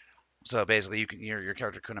right. So basically, your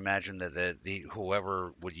character could imagine that the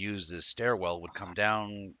whoever would use this stairwell would come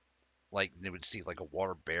down, like they would see like a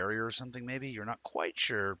water barrier or something. Maybe you're not quite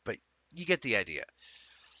sure, but you get the idea.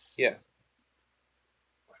 Yeah.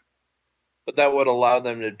 But that would allow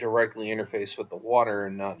them to directly interface with the water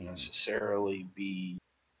and not necessarily be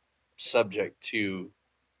subject to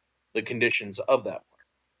the conditions of that water.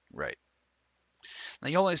 Right. Now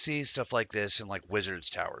you only see stuff like this in like wizards'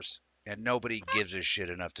 towers, and nobody gives a shit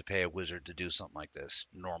enough to pay a wizard to do something like this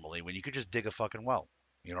normally when you could just dig a fucking well.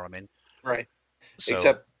 You know what I mean? Right. So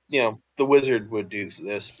Except, the wizard would do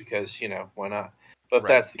this because, why not? But if right.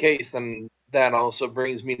 that's the case, then that also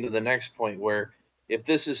brings me to the next point where if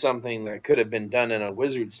this is something that could have been done in a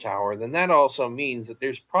wizard's tower, then that also means that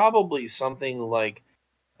there's probably something like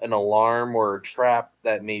an alarm or a trap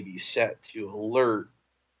that may be set to alert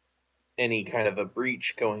any kind of a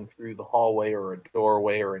breach going through the hallway or a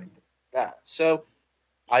doorway or anything like that. So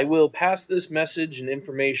I will pass this message and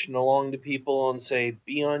information along to people and say,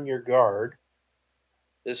 be on your guard.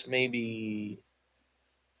 This may be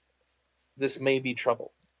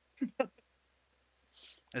trouble.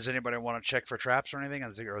 Does anybody want to check for traps or anything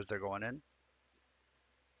as they're going in?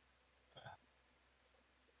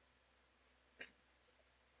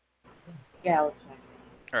 Yeah, I'll check.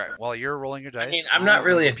 All right. While you're rolling your I mean, dice, I'm not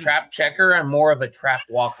really a trap checker. I'm more of a trap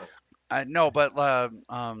walker. no, but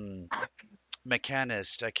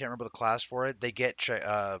mechanist. I can't remember the class for it. They get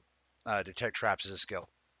detect traps as a skill.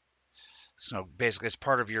 So basically, it's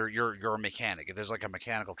part of your mechanic. If there's like a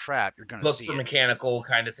mechanical trap, you're gonna Look see for it. mechanical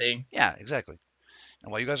kind of thing. Yeah, exactly.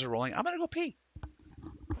 And while you guys are rolling, I'm gonna go pee.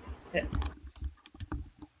 Sit.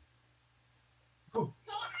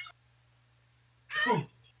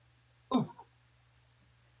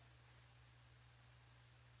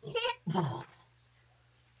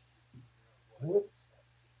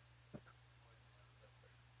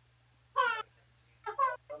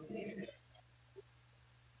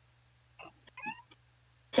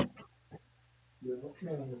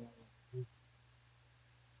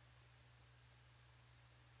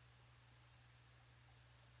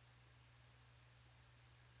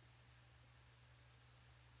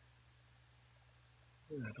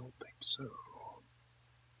 I don't think so.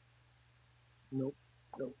 Nope.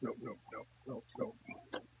 Nope. Nope. Nope. Nope. Nope. Nope.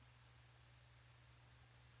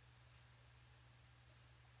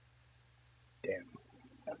 Damn.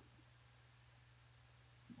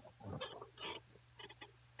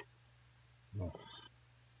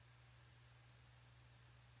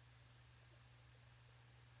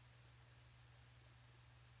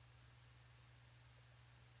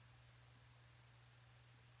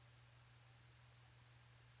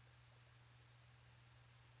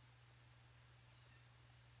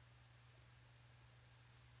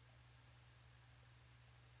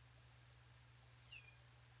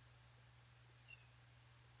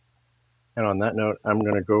 And on that note, I'm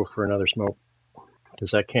going to go for another smoke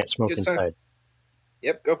because I can't smoke Good time. inside.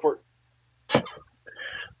 Yep, go for it.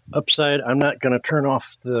 Upside, I'm not going to turn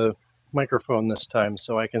off the microphone this time,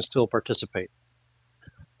 so I can still participate.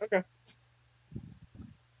 Okay.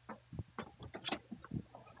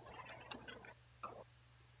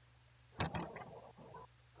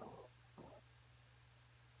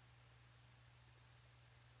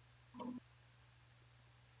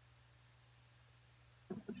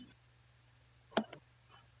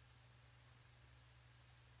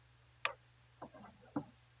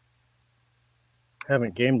 I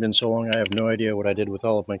haven't gamed in so long, I have no idea what I did with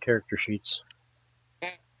all of my character sheets.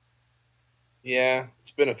 Yeah,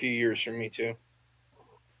 it's been a few years for me too.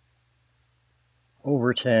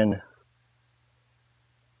 Over 10.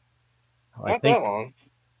 Not that long.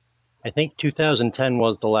 I think 2010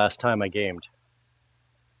 was the last time I gamed.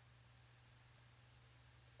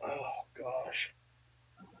 Oh gosh.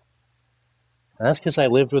 And that's because I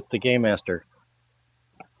lived with the Game Master.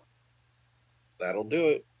 That'll do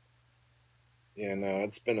it. Yeah, no,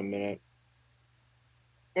 it's been a minute.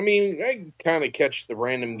 I mean, I kind of catch the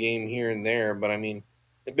random game here and there, but I mean,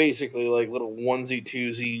 basically like little onesie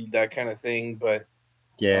twosie that kind of thing. But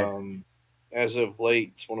Yeah. as of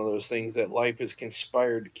late, it's one of those things that life has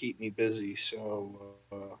conspired to keep me busy. So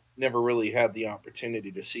never really had the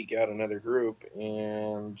opportunity to seek out another group,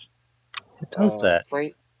 and It does that.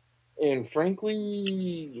 frankly,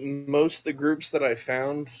 most of the groups that I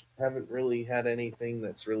found haven't really had anything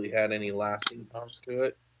that's really had any lasting cost to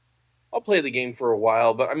it. I'll play the game for a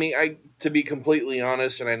while, but I mean, to be completely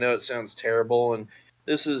honest, and I know it sounds terrible, and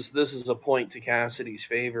this is a point to Cassidy's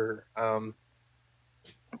favor.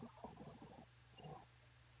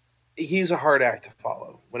 He's a hard act to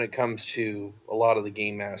follow when it comes to a lot of the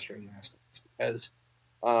game mastering aspects because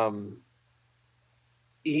um,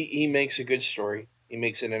 he makes a good story. He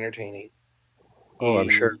makes it entertaining. Oh, I'm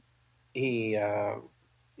sure. He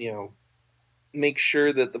you know makes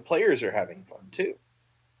sure that the players are having fun too.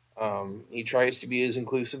 He tries to be as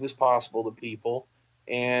inclusive as possible to people,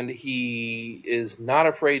 and he is not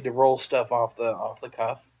afraid to roll stuff off the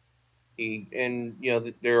cuff.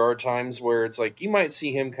 There are times where it's like you might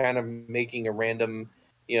see him kind of making a random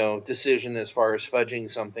decision as far as fudging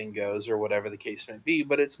something goes or whatever the case may be,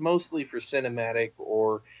 but it's mostly for cinematic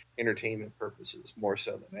or entertainment purposes more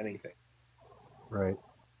so than anything. Right.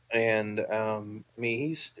 And I mean,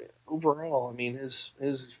 he's overall. I mean,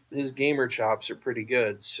 his gamer chops are pretty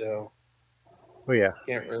good, so Oh, yeah.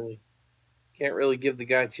 can't really give the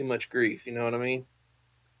guy too much grief. You know what I mean?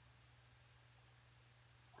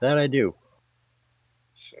 That I do.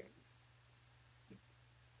 So,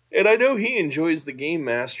 and I know he enjoys the game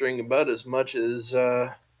mastering about as much as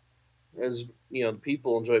the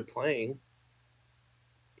people enjoy playing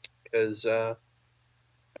because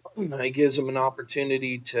it gives him an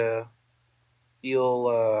opportunity to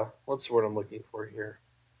feel what's the word I'm looking for here.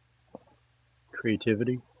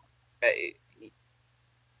 Creativity. I,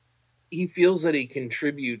 he feels that he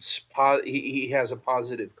contributes. He has a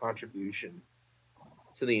positive contribution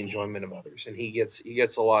to the enjoyment of others, and he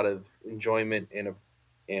gets a lot of enjoyment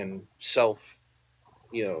and self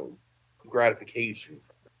you know gratification.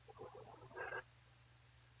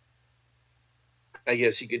 I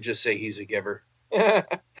guess you could just say he's a giver.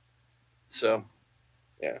 So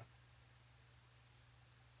yeah,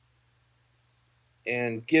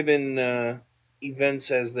 and given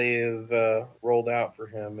events as they have rolled out for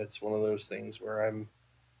him, it's one of those things where I'm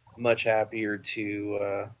much happier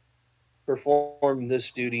to perform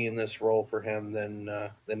this duty in this role for him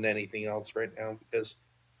than anything else right now because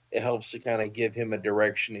it helps to kind of give him a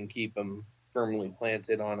direction and keep him firmly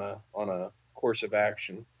planted on a course of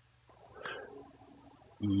action.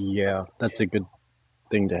 Yeah, that's a good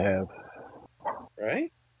thing to have.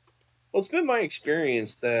 Right? Well, it's been my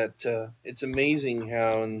experience that it's amazing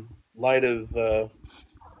how, in light of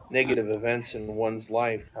negative events in one's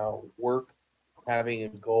life, how work, having a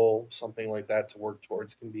goal, something like that to work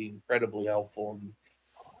towards, can be incredibly helpful in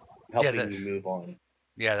Yeah, helping you move on.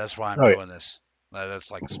 Yeah, that's why I'm Oh, yeah. doing this.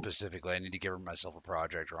 That's like specifically, I need to give myself a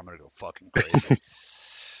project, or I'm gonna go fucking crazy.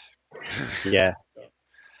 Yeah.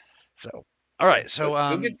 So, all right. So,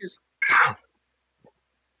 Go get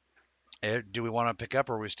your. do we want to pick up,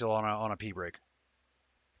 or are we still on a pee break?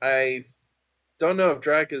 I don't know if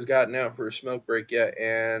Drac has gotten out for a smoke break yet,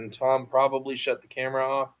 and Tom probably shut the camera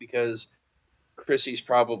off because Chrissy's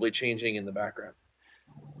probably changing in the background,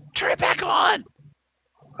 Turn it back on.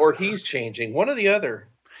 or he's changing. One or the other.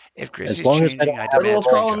 If As Chrissy's long as I changing, don't I have Little demand of to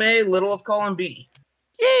roll. column handcuffs. A, little of column B.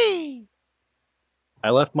 Yay! I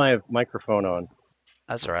left my microphone on.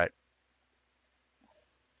 That's all right.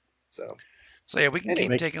 So So yeah, we can keep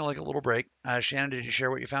anyway, taking like a little break. Shannon, did you share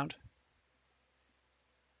what you found?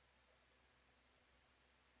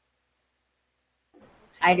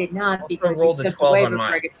 I did not Also because you rolled a stepped 12 away on before I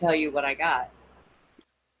mine. could tell you what I got.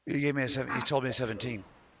 You gave me a seven. You told me a 17.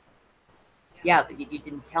 Yeah, but you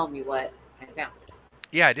didn't tell me what I found.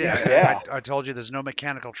 Yeah, I did. Yeah. I told you there's no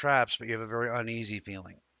mechanical traps, but you have a very uneasy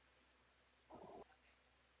feeling.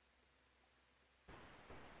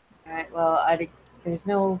 All right. Well, there's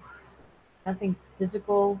nothing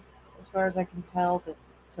physical as far as I can tell, but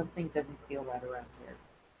something doesn't feel right around here.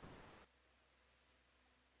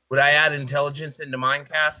 Would I add intelligence into mine,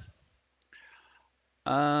 Cass?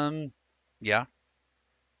 Yeah,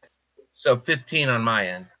 So 15 on my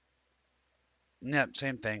end. yeah,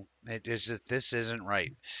 same thing. It's just this isn't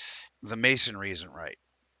right. The masonry isn't right.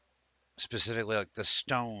 Specifically, like the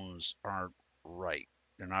stones aren't right.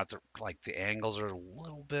 They're not like the angles are a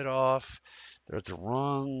little bit off. They're at the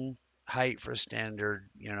wrong height for standard,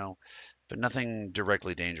 but nothing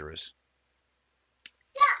directly dangerous.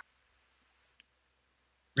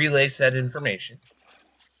 Relay said information.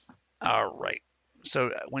 All right.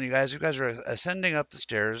 So when you guys are ascending up the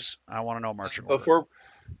stairs, I want to know marching order.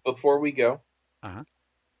 Before we go, Uh-huh.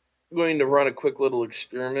 I'm going to run a quick little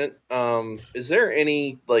experiment. Is there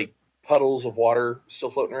any like puddles of water still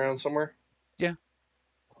floating around somewhere? Yeah.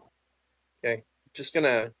 Okay. Just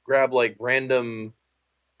gonna grab like random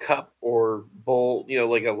cup or bowl,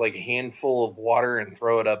 like a handful of water and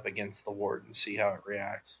throw it up against the ward and see how it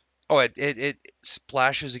reacts. Oh, it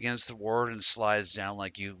splashes against the ward and slides down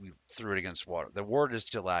like you threw it against water. The ward is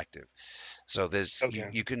still active. So this Okay.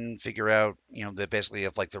 you can figure out, that basically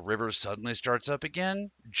if like the river suddenly starts up again,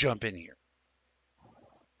 jump in here.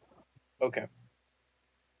 Okay.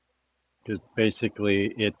 Because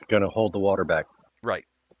basically it's going to hold the water back. Right.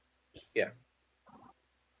 Yeah.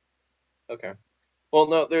 Okay. Well,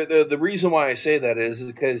 no, the reason why I say that is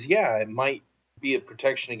because it might be a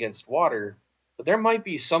protection against water, but there might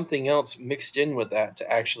be something else mixed in with that to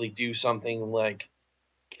actually do something like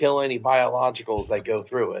kill any biologicals that go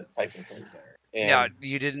through it, type of thing there. Yeah, And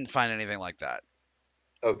you didn't find anything like that.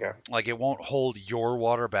 okay, Like it won't hold your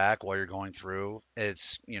water back while you're going through.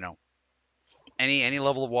 It's, any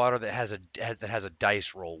level of water that has a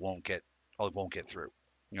dice roll won't get through.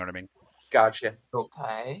 You know what I mean? gotcha.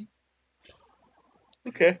 Okay.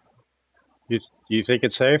 Okay. You think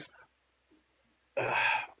it's safe?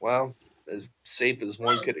 Well, as safe as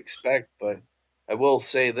one could expect, but I will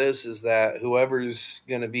say this is that whoever's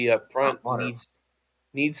going to be up front Water.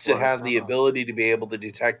 needs to have the ability to be able to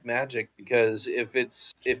detect magic, because if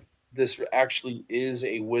this actually is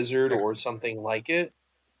a wizard or something like it,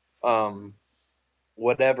 um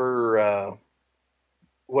whatever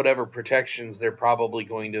protections they're probably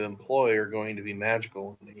going to employ are going to be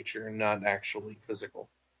magical in nature and not actually physical.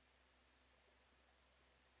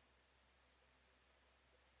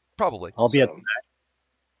 Probably. I'll be at So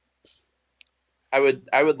I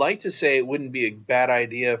would like to say it wouldn't be a bad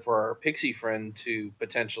idea for our pixie friend to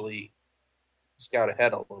potentially scout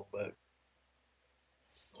ahead a little bit.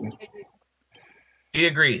 She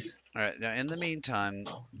agrees. All right. Now, in the meantime,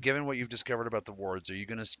 given what you've discovered about the wards, are you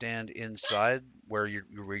going to stand inside where you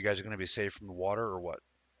guys are going to be safe from the water, or what?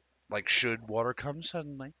 Like, should water come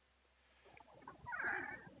suddenly?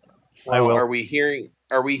 I Well, will. are we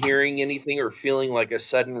hearing anything or feeling like a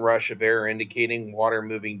sudden rush of air indicating water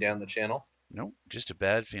moving down the channel? Nope, just a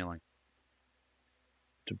bad feeling.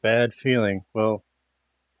 It's a bad feeling. Well,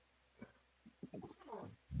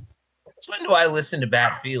 So when do I listen to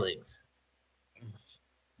bad feelings?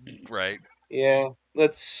 Right. Yeah,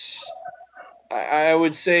 let's. I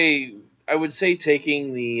would say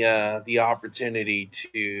taking the opportunity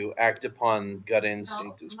to act upon gut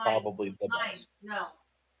instinct is probably the best.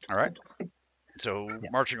 All right. So, Yeah.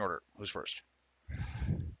 marching order. Who's first?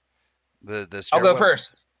 The I'll stairwell. go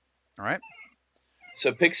first. All right.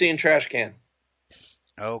 So Pixie and Trash Can.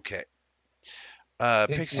 Okay.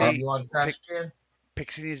 Pixie, you want trash can?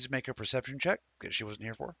 Pixie needs to make a perception check because she wasn't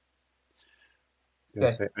here for.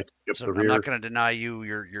 Gonna say, I take up So the I'm rear. not going to deny you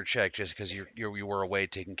your check just because you were away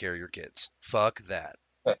taking care of your kids. Fuck that.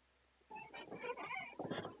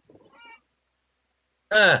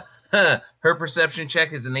 Her perception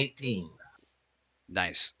check is an 18.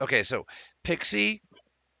 Nice. Okay, so Pixie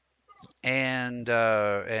and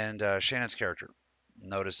Shannon's character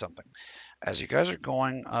notice something. As you guys are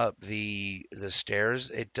going up the stairs,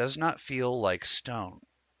 it does not feel like stone.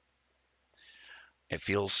 It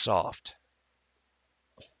feels soft.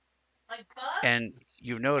 And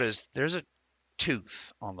you notice there's a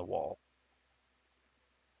tooth on the wall.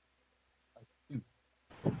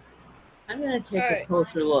 I'm gonna take a Alright.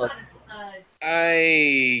 closer look.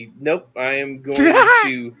 Nope. I am going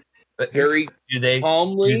to But very do they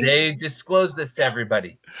calmly. disclose this to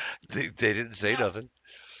everybody? They didn't say nothing.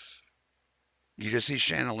 You just see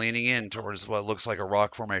Shannon leaning in towards what looks like a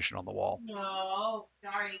rock formation on the wall. No,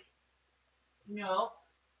 sorry. No.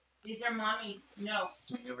 These are mommy's. No.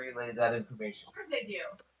 You relay that information. Of course they do.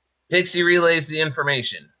 Pixie relays the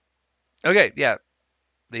information. Okay, yeah.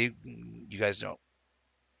 You guys don't.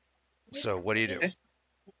 So what do you do?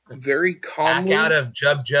 Very Back calmly out of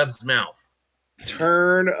Jub's mouth.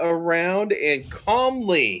 turn around and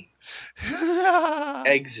calmly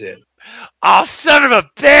exit. Oh, son of a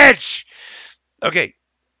bitch! Okay.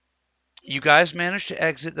 You guys managed to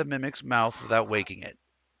exit the mimic's mouth without waking it.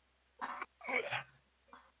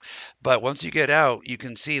 But once you get out, you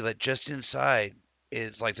can see that just inside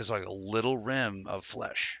there's like a little rim of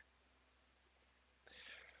flesh.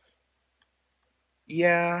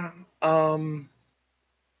 Yeah. God,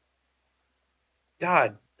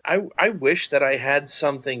 I wish that I had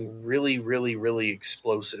something really, really, really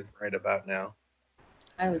explosive right about now.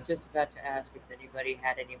 I was just about to ask if anybody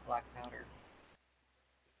had any black powder.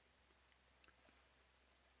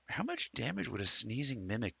 How much damage would a sneezing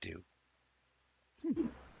mimic do?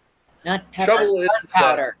 Not pepper, Trouble is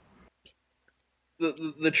powder.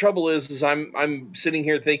 The trouble is I'm sitting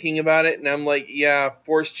here thinking about it, and I'm like, yeah,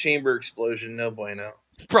 forced chamber explosion, no bueno.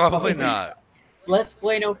 Probably not. Less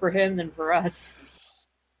bueno for him than for us.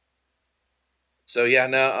 So yeah,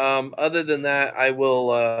 no. Other than that, I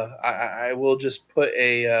will just put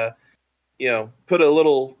a put a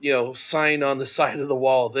little sign on the side of the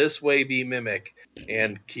wall. This way be mimic,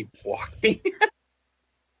 and keep walking.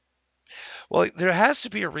 Well, there has to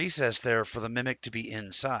be a recess there for the mimic to be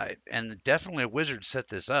inside, and definitely a wizard set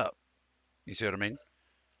this up. You see what I mean?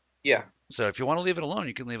 Yeah. So if you want to leave it alone,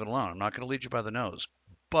 you can leave it alone. I'm not going to lead you by the nose.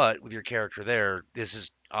 But with your character there, this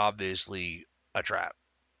is obviously a trap.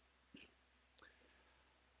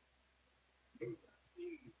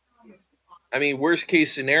 I mean, worst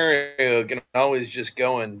case scenario, you can always just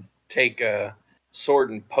go and take a sword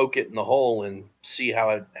and poke it in the hole and see how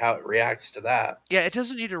it reacts to that. Yeah, it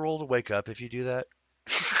doesn't need to roll to wake up if you do that.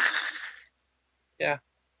 Yeah.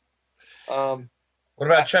 What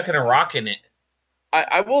about chucking a rock in it?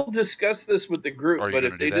 I will discuss this with the group, but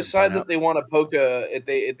if they decide that they want to poke if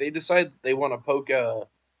they decide they want to poke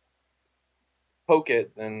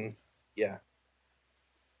it, then yeah.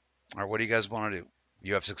 All right, what do you guys want to do?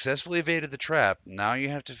 You have successfully evaded the trap. Now you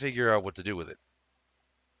have to figure out what to do with it.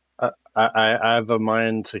 I have a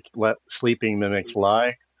mind to let sleeping mimics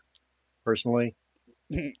lie, personally.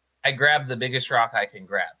 I grab the biggest rock I can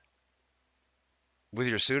grab. With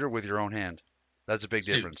your suit or with your own hand? That's a big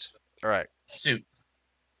difference. All right. Suit.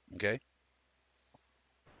 Okay.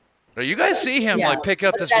 Now you guys see him Yeah, pick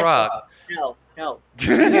up put this that rock. No. Put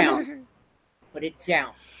it down. Put it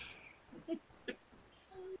down.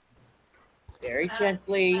 Very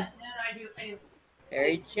gently. No, I do.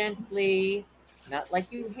 Very gently. Not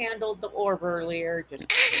like you handled the orb earlier. Just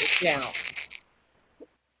put it down.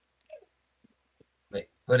 Wait,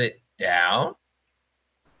 put it down?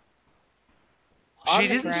 She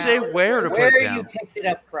didn't say where to put it down. Where you picked it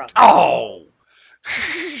up from. Oh!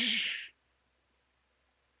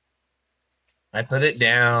 I put it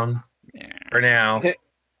down for now.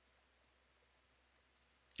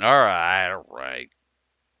 All right.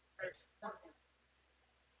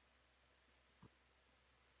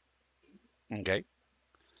 Okay.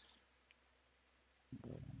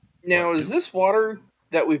 Now, is this water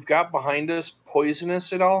that we've got behind us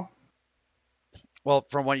poisonous at all? Well,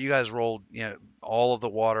 from what you guys rolled, all of the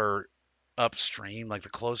water upstream, like the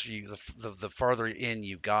closer the farther in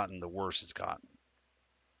you've gotten, the worse it's gotten.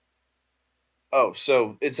 Oh,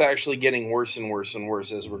 so it's actually getting worse and worse and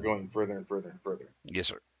worse as we're going further and further and further. Yes,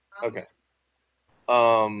 sir. Okay.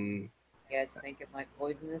 You guys think it might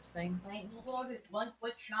poison this thing? This 1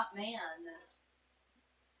 foot shot man.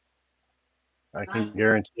 I can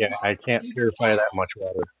guarantee I can't purify that much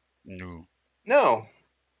water. No. No.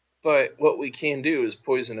 But what we can do is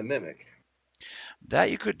poison a mimic.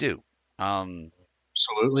 That you could do.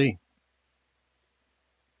 Absolutely.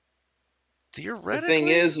 The thing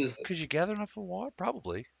Theoretically, is could you gather enough water?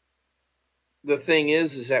 Probably. the thing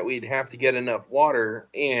is that we'd have to get enough water,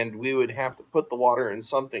 and we would have to put the water in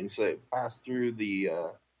something so it passed through the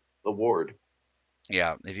ward.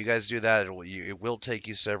 Yeah, if you guys do that, it will take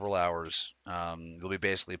you several hours. You'll be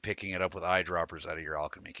basically picking it up with eyedroppers out of your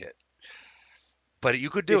alchemy kit. But you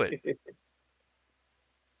could do it.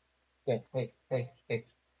 Hey.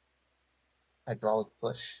 Hydraulic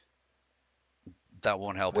push. That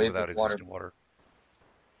won't help you Wave without with water. existing water.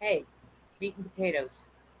 Hey, meat and potatoes.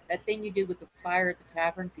 That thing you do with the fire at the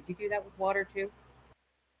tavern, could you do that with water too?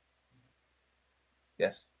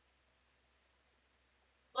 Yes.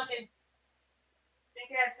 Looking.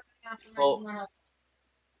 Think I have something else in my Well,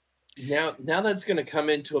 email. now that's going to come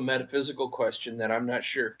into a metaphysical question that I'm not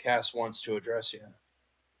sure if Cass wants to address yet.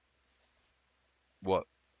 What?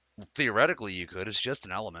 Theoretically, you could. It's just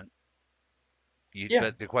an element. Yeah.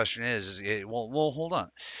 But the question is, well, hold on.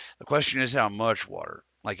 The question is how much water.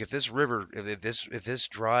 Like if this river, if this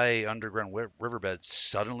dry underground riverbed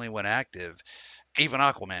suddenly went active, even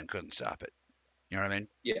Aquaman couldn't stop it. You know what I mean?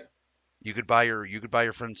 Yeah. You could buy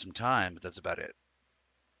your friend some time, but that's about it.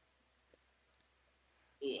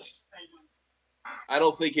 I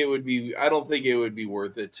don't think it would be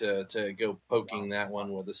worth it to go poking that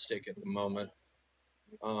one with a stick at the moment.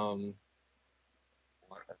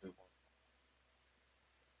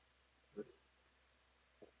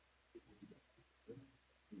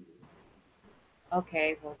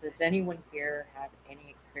 Okay, well, does anyone here have any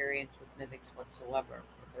experience with mimics whatsoever?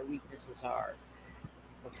 What their weaknesses are?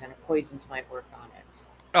 What kind of poisons might work on it?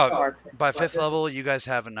 Oh, by 5th level, you guys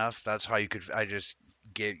have enough. That's how you could. I just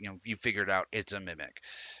gave you figured out it's a mimic.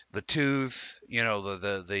 The tooth,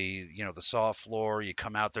 the saw floor. You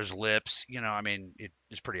come out, there's lips. I mean,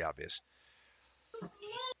 it's pretty obvious.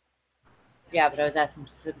 Yeah, but I was asking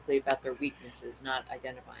specifically about their weaknesses, not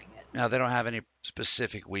identifying it. Now they don't have any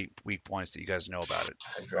specific weak points that you guys know about it.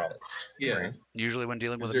 Hydraulic. Yeah. Usually, when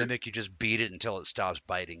dealing with a mimic, you just beat it until it stops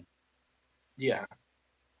biting. Yeah.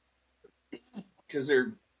 Because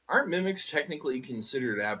aren't mimics technically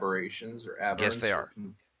considered aberrations or aberrants? Yes, they are.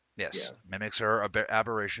 Or, Yes, yeah. mimics are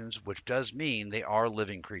aberrations, which does mean they are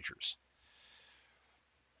living creatures.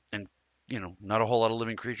 And not a whole lot of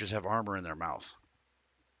living creatures have armor in their mouth.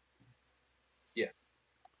 Yeah.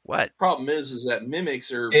 What? Problem is that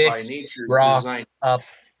mimics are by nature designed up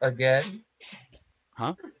again.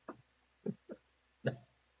 Huh?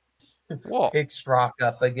 What? Picks rock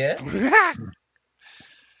up again.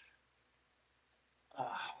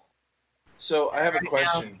 So I have a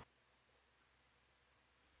question.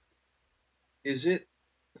 Is it?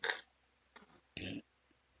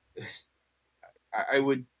 I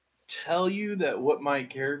would tell you that what my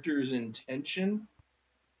character's intention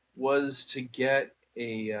was to get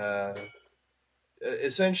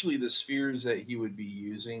essentially the spheres that he would be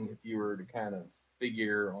using if you were to kind of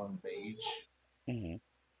figure on mage, mm-hmm.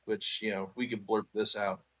 which we could blurb this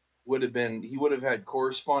out. He would have had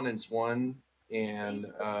correspondence 1 and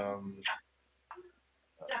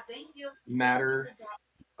matter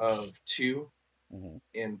of 2 Mm-hmm.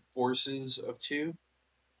 and forces of 2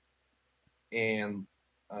 and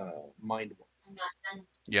mind 1.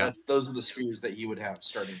 Yeah, those are the spheres that he would have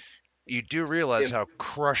starting. You do realize how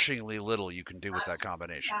crushingly little you can do with that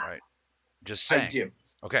combination, right? Just saying. I do.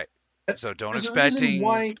 Okay. So don't There's expecting. A reason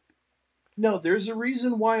why. No, there's a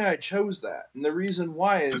reason why I chose that, and the reason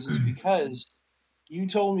why is because you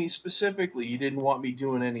told me specifically you didn't want me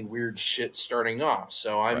doing any weird shit starting off.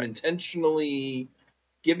 So I'm intentionally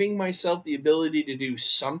giving myself the ability to do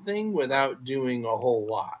something without doing a whole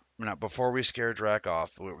lot. Now, before we scare Drac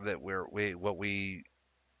off, what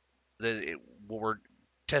we're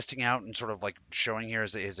testing out and sort of like showing here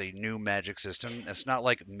is a new magic system. It's not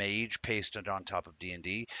like mage pasted on top of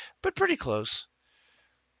D&D, but pretty close.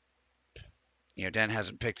 Dan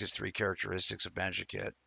hasn't picked his 3 characteristics of magic yet.